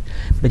disrespect,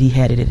 but he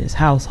had it in his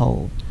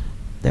household.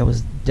 There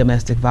was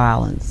domestic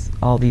violence,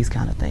 all these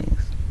kind of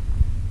things.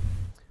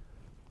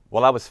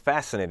 While I was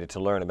fascinated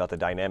to learn about the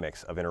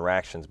dynamics of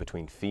interactions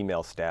between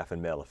female staff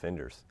and male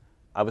offenders,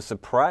 I was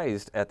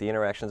surprised at the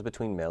interactions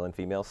between male and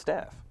female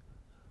staff.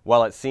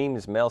 While it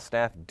seems male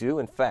staff do,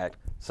 in fact,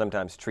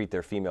 sometimes treat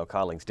their female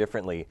colleagues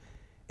differently,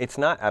 it's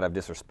not out of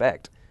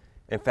disrespect.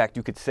 In fact,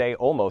 you could say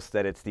almost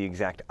that it's the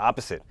exact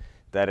opposite,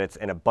 that it's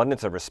an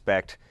abundance of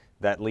respect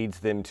that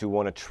leads them to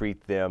want to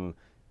treat them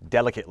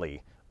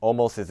delicately,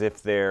 almost as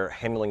if they're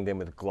handling them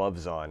with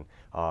gloves on.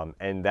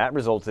 And that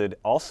resulted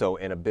also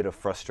in a bit of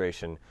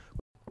frustration.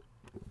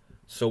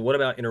 So what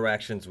about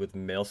interactions with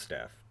male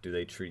staff? Do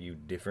they treat you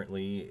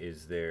differently?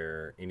 Is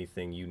there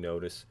anything you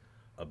notice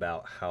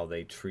about how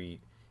they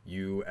treat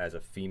you as a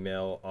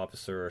female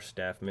officer or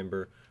staff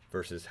member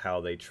versus how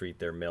they treat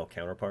their male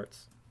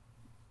counterparts?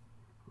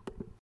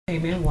 I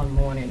came in one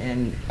morning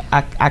and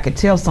I could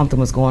tell something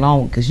was going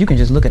on because you can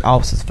just look at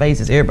officers'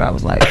 faces. Everybody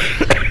was like,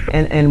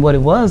 and what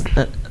it was,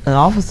 an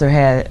officer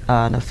had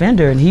an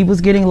offender and he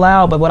was getting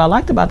loud, but what I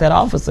liked about that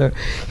officer,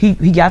 he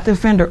got the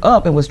offender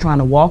up and was trying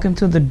to walk him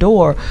to the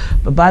door,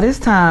 but by this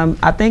time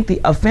I think the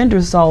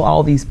offender saw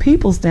all these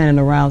people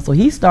standing around, so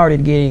he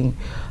started getting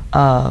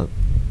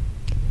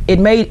it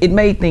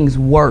made things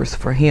worse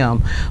for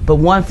him. But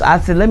once I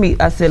said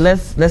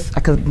let's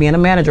because being a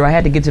manager I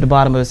had to get to the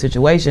bottom of the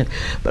situation,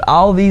 but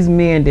all these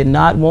men did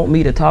not want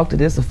me to talk to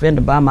this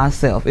offender by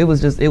myself.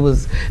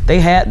 They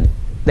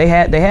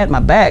had my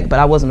back, but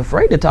I wasn't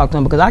afraid to talk to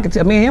him because I could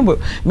tell me and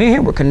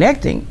him were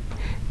connecting.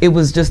 It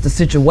was just the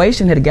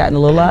situation had gotten a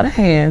little out of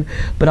hand,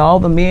 but all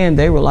the men,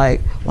 they were like,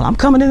 well, I'm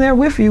coming in there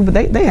with you, but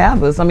they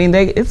have us. I mean,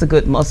 it's a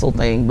good muscle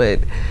thing, but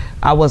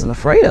I wasn't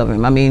afraid of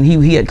him. I mean,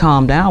 he had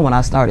calmed down when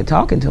I started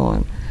talking to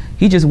him.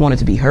 He just wanted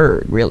to be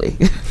heard, really.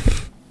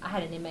 I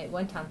had an inmate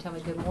one time tell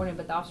me good morning,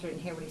 but the officer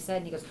didn't hear what he said,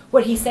 and he goes,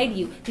 what did he say to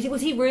you?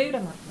 Was he rude?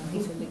 I'm like, no,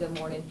 he said me good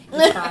morning.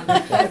 He's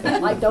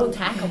fine. Like, don't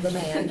tackle the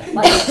man.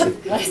 Like,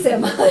 I said,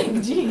 I'm like,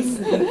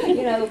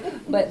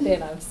 jeez, but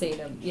then I've seen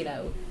him,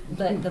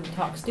 let them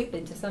talk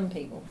stupid to some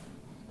people.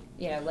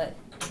 Let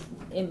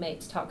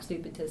inmates talk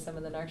stupid to some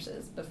of the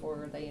nurses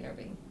before they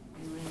intervene.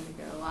 A minute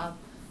ago, I was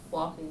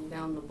walking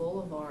down the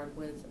boulevard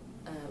with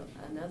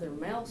another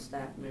male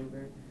staff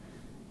member,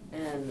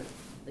 and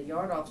the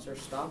yard officer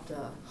stopped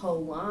a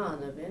whole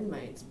line of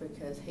inmates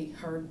because he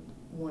heard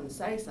one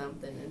say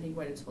something, and he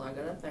waited till I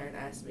got up there and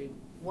asked me,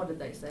 what did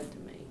they say to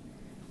me?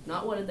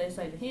 Not what did they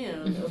say to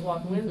him that was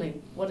walking with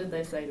me, what did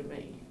they say to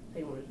me?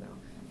 He wanted to know.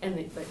 And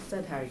they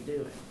said, how you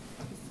doing?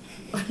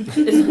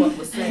 Is what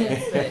was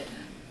said, but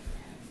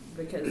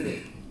because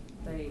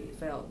they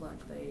felt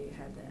like they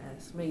had to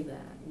ask me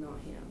that, not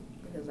him,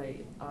 because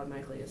they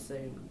automatically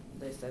assumed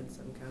they said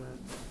some kind of...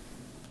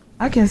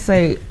 I can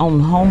say on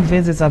home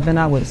visits, I've been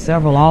out with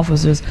several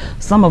officers.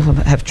 Some of them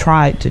have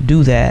tried to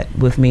do that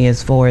with me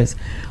as far as,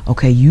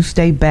 okay, you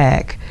stay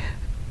back,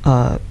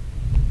 or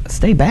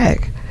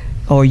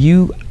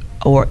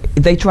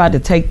they tried to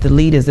take the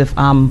lead as if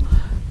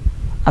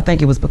I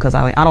think it was because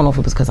I don't know if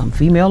it was because I'm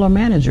female or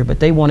manager, but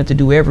they wanted to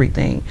do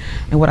everything.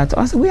 And what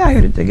I said, we out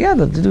here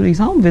together to do these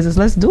home visits,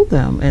 let's do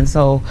them. And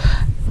so,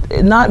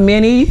 not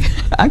many,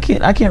 I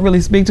can't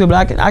really speak to it,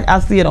 but I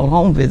see it on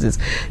home visits.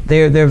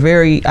 They're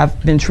very,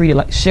 I've been treated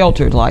like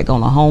sheltered, like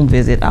on a home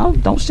visit.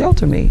 Don't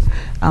shelter me.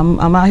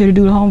 I'm out here to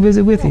do the home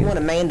visit with you. I want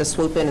a man to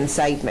swoop in and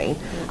save me.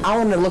 I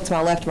want him to look to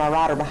my left, to my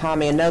right, or behind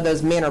me and know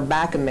those men are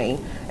backing me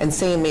and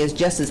seeing me as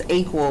just as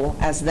equal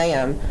as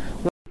them.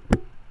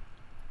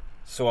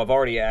 So I've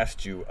already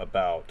asked you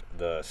about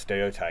the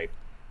stereotype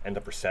and the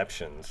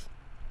perceptions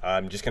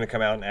I'm just going to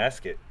come out and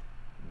ask it.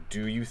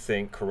 Do you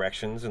think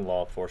corrections and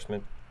law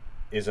enforcement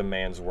is a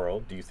man's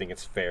world? Do you think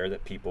it's fair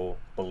that people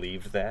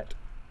believe that?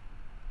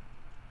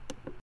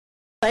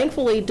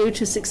 Thankfully, due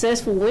to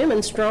successful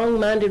women,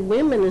 strong-minded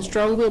women, and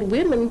strong-willed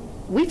women,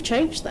 we've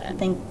changed that. I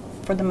think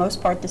for the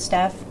most part, the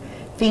staff,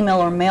 female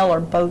or male,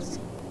 are both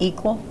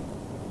equal.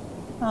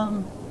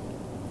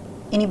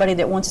 Anybody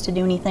that wants to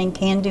do anything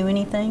can do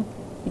anything.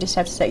 You just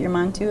have to set your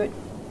mind to it,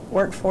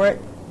 work for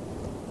it.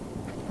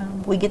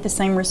 We get the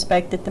same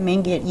respect that the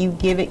men get. You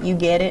give it, you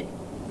get it.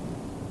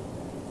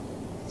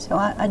 So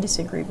I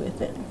disagree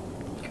with it.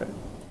 Okay.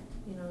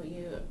 You know,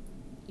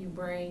 you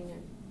bring,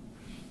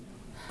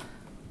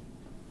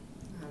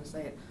 how to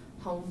say it,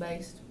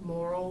 home-based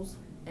morals,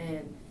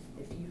 and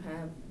if you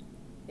have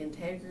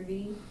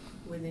integrity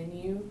within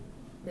you,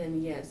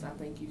 then yes, I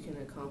think you can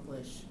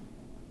accomplish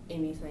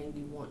anything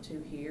you want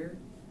to here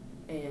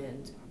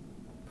and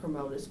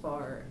promote as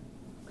far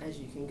as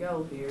you can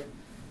go here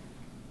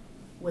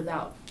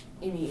without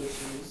any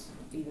issues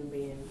even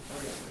being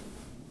around,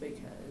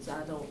 because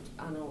I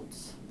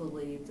don't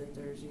believe that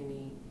there's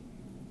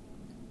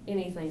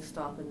anything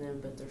stopping them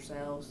but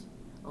themselves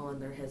on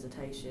their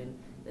hesitation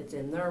that's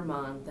in their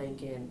mind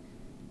thinking,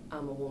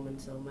 I'm a woman,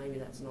 so maybe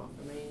that's not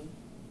for me.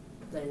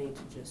 They need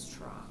to just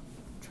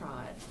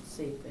try it,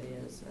 see if it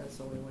is. That's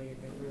the only way you're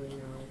going to really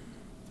know.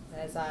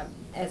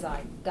 As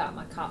I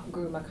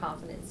grew my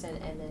confidence and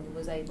then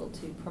was able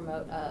to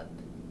promote up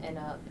and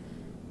up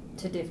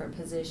to different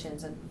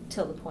positions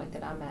until the point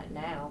that I'm at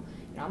now.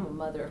 You know, I'm a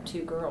mother of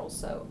 2 girls,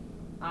 so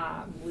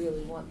I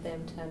really want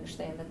them to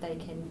understand that they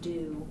can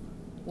do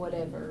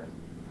whatever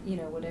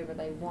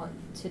they want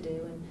to do,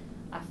 and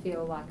I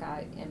feel like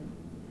I am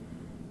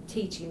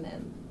teaching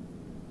them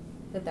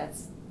that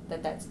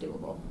that's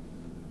doable.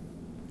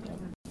 Yeah.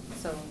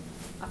 So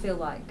I feel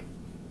like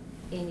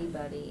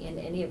anybody in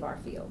any of our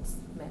fields,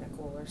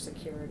 medical or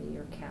security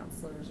or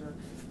counselors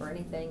or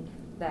anything,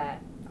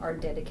 that are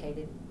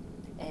dedicated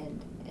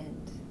and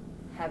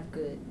have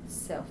good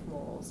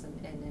self-morals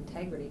and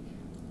integrity,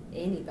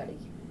 anybody,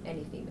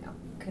 any female,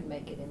 could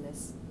make it in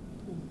this.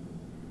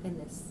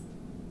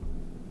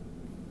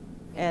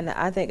 And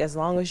I think as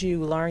long as you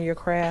learn your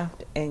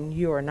craft and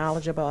you are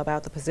knowledgeable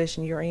about the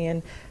position you're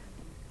in,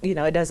 you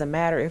know, it doesn't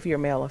matter if you're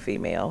male or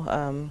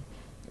female.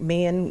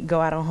 Men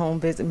go out on home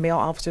visits, male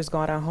officers go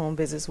out on home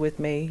visits with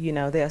me. You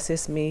know, they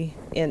assist me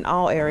in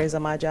all areas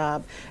of my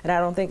job. And I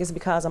don't think it's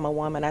because I'm a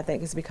woman. I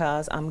think it's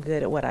because I'm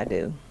good at what I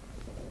do.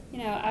 You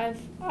know,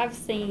 I've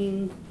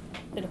seen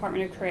the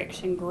Department of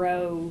Correction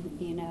grow,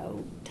 you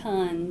know,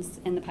 tons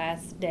in the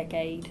past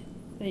decade.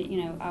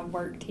 You know, I've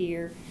worked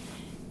here,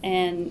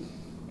 and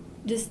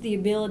just the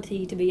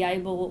ability to be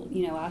able,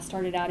 you know, I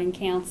started out in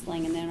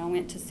counseling, and then I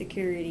went to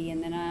security,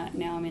 and then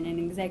now I'm in an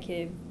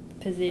executive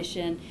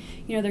position.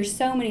 You know, there's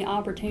so many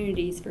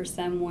opportunities for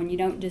someone. You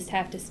don't just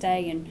have to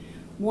stay in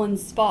one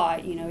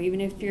spot. You know, even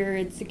if you're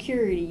in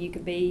security, you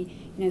could be,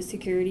 you know,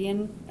 security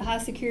in high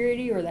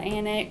security or the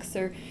annex,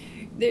 or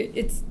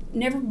it's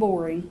never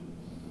boring.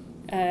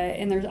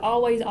 And there's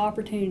always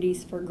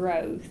opportunities for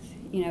growth,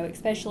 you know,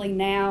 especially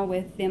now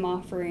with them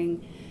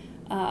offering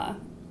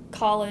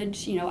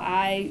college. You know,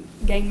 I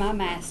gained my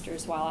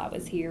master's while I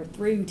was here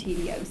through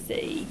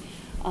TDOC.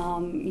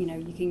 You know,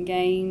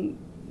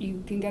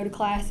 you can go to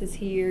classes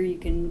here, you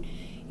can,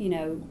 you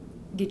know,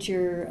 get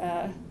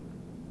your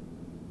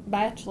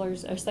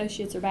bachelor's,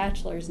 associates or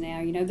bachelor's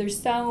now. You know,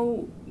 there's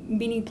so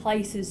many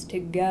places to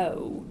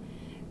go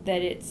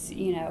that it's,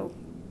 you know,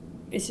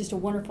 it's just a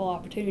wonderful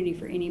opportunity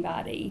for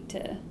anybody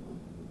to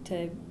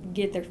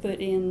get their foot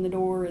in the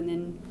door and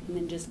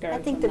then just go.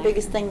 I think the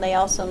biggest thing they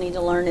also need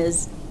to learn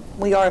is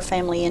we are a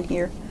family in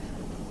here,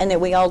 and that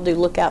we all do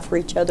look out for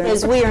each other.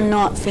 As we are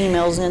not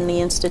females in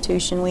the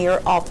institution, we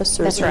are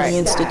officers in the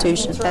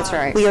institution. That's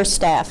right. We are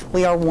staff.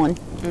 We are one.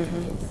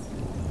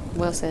 Mm-hmm.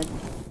 Well said.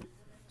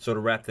 So to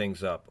wrap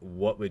things up,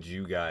 what would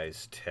you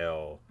guys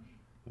tell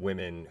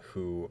women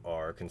who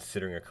are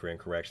considering a career in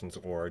corrections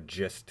or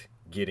just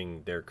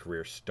getting their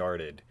career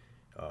started?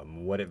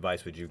 What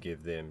advice would you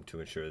give them to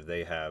ensure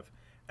they have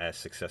as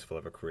successful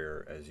of a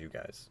career as you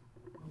guys?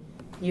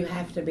 You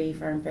have to be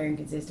firm, fair, and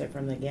consistent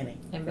from the beginning.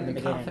 And very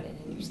confident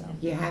in yourself.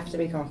 You have to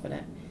be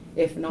confident.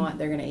 If not,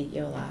 they're going to eat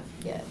you alive.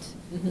 Yet.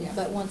 Mm-hmm. Yeah.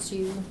 But once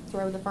you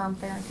throw the firm,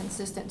 fair, and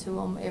consistent to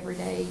them every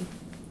day,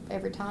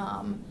 every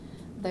time,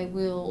 they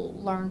will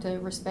learn to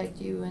respect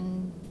you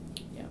and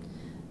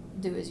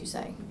do as you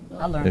say.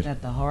 I learned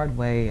that the hard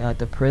way at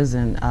the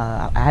prison.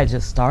 I had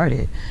just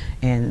started,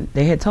 and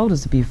they had told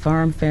us to be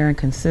firm, fair, and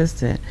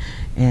consistent.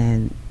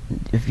 And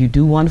if you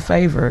do one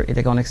favor,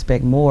 they're going to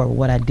expect more.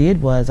 What I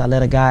did was I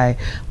let a guy,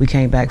 we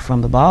came back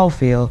from the ball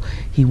field,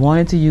 he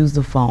wanted to use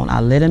the phone. I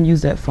let him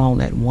use that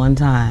phone at one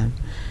time,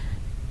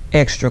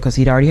 extra, because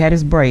he'd already had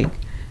his break.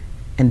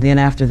 And then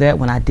after that,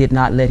 when I did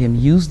not let him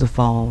use the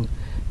phone,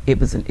 it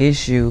was an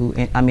issue.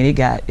 And I mean, it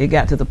got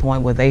to the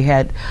point where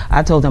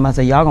I told them, I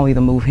said, y'all gonna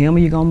either move him or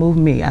you gonna move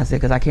me. I said,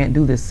 because I can't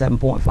do this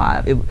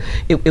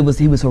 7.5.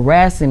 He was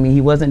harassing me. He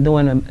wasn't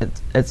doing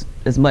as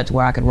much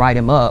where I could write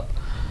him up,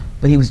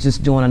 but he was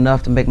just doing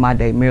enough to make my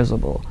day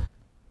miserable.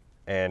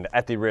 And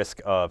at the risk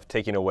of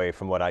taking away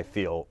from what I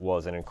feel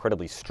was an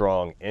incredibly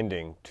strong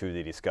ending to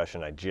the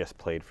discussion I just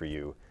played for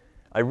you,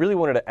 I really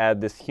wanted to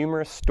add this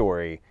humorous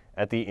story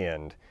at the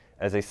end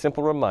as a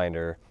simple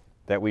reminder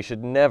that we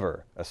should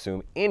never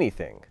assume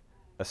anything,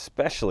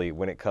 especially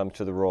when it comes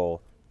to the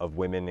role of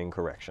women in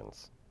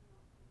corrections.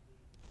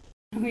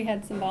 We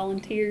had some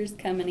volunteers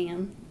coming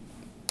in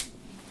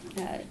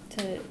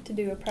to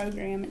do a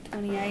program at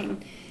 28,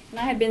 and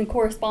I had been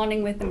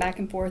corresponding with them back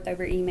and forth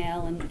over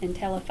email and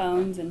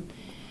telephones, and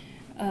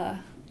I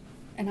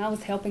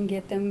was helping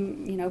get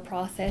them,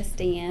 processed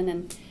in,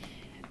 and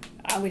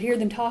I would hear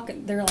them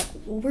talking. They're like,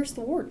 "Well, where's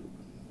the warden?"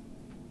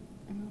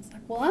 And I was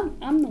like, "Well,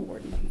 I'm the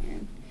warden here."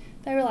 And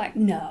they were like,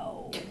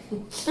 "No."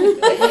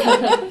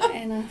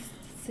 And I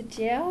said,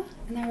 "Yeah."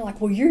 And they were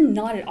like, "Well, you're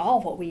not at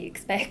all what we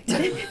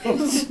expected."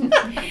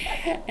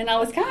 And I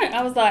was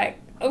like,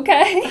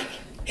 "Okay."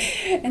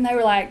 And they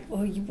were like,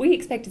 "Well, we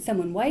expected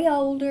someone way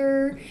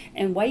older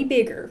and way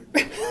bigger."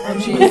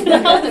 And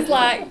I was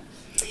like,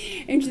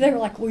 and they were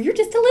like, "Well, you're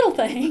just a little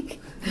thing."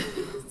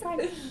 It's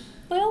like,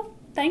 well,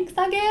 thanks,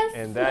 I guess.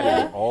 And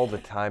that is all the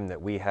time that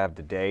we have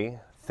today.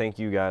 Thank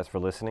you guys for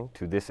listening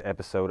to this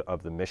episode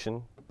of The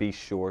Mission. Be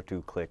sure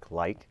to click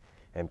like,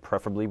 and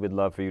preferably we'd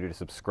love for you to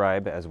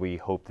subscribe, as we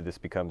hope that this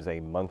becomes a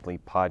monthly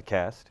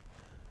podcast.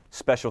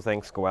 Special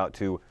thanks go out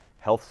to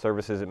Health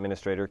Services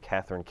Administrator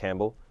Catherine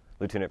Campbell,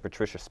 Lieutenant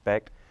Patricia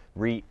Specht,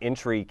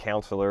 Re-Entry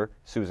Counselor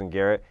Susan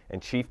Garrett,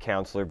 and Chief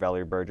Counselor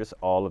Valerie Burgess,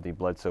 all of the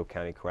Bledsoe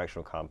County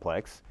Correctional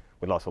Complex.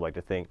 We'd also like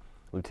to thank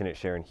Lieutenant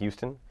Sharon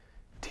Houston,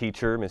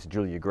 Teacher Miss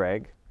Julia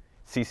Gregg,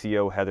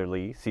 CCO Heather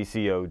Lee,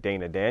 CCO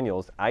Dana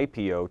Daniels,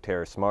 IPO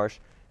Tara Smarsh,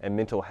 and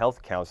Mental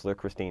Health Counselor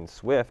Christine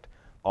Swift,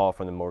 all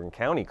from the Morgan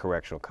County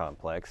Correctional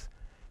Complex,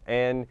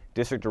 and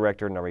District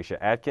Director Narisha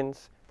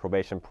Atkins,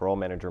 Probation Parole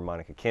Manager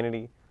Monica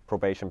Kennedy,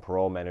 Probation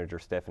Parole Manager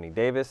Stephanie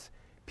Davis,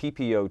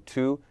 PPO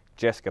 2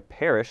 Jessica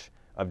Parrish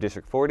of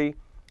District 40,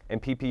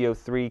 and PPO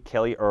 3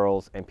 Kelly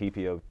Earls, and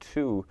PPO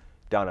 2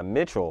 Donna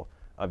Mitchell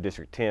of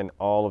District 10,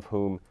 all of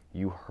whom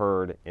you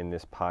heard in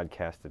this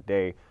podcast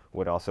today.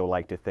 Would also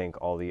like to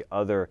thank all the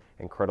other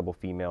incredible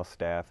female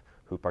staff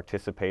who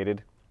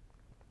participated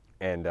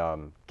and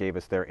gave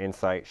us their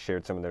insight,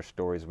 shared some of their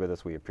stories with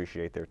us. We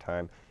appreciate their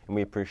time, and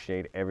we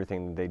appreciate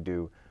everything that they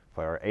do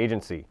for our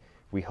agency.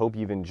 We hope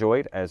you've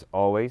enjoyed. As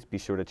always, be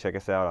sure to check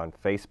us out on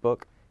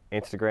Facebook,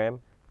 Instagram,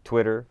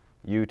 Twitter,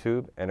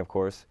 YouTube, and of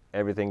course,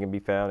 everything can be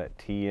found at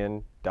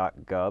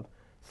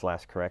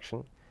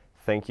tn.gov/correction.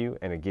 Thank you,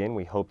 and again,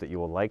 we hope that you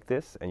will like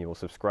this and you will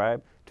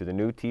subscribe to the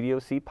new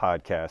TDOC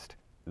podcast,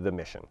 The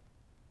Mission.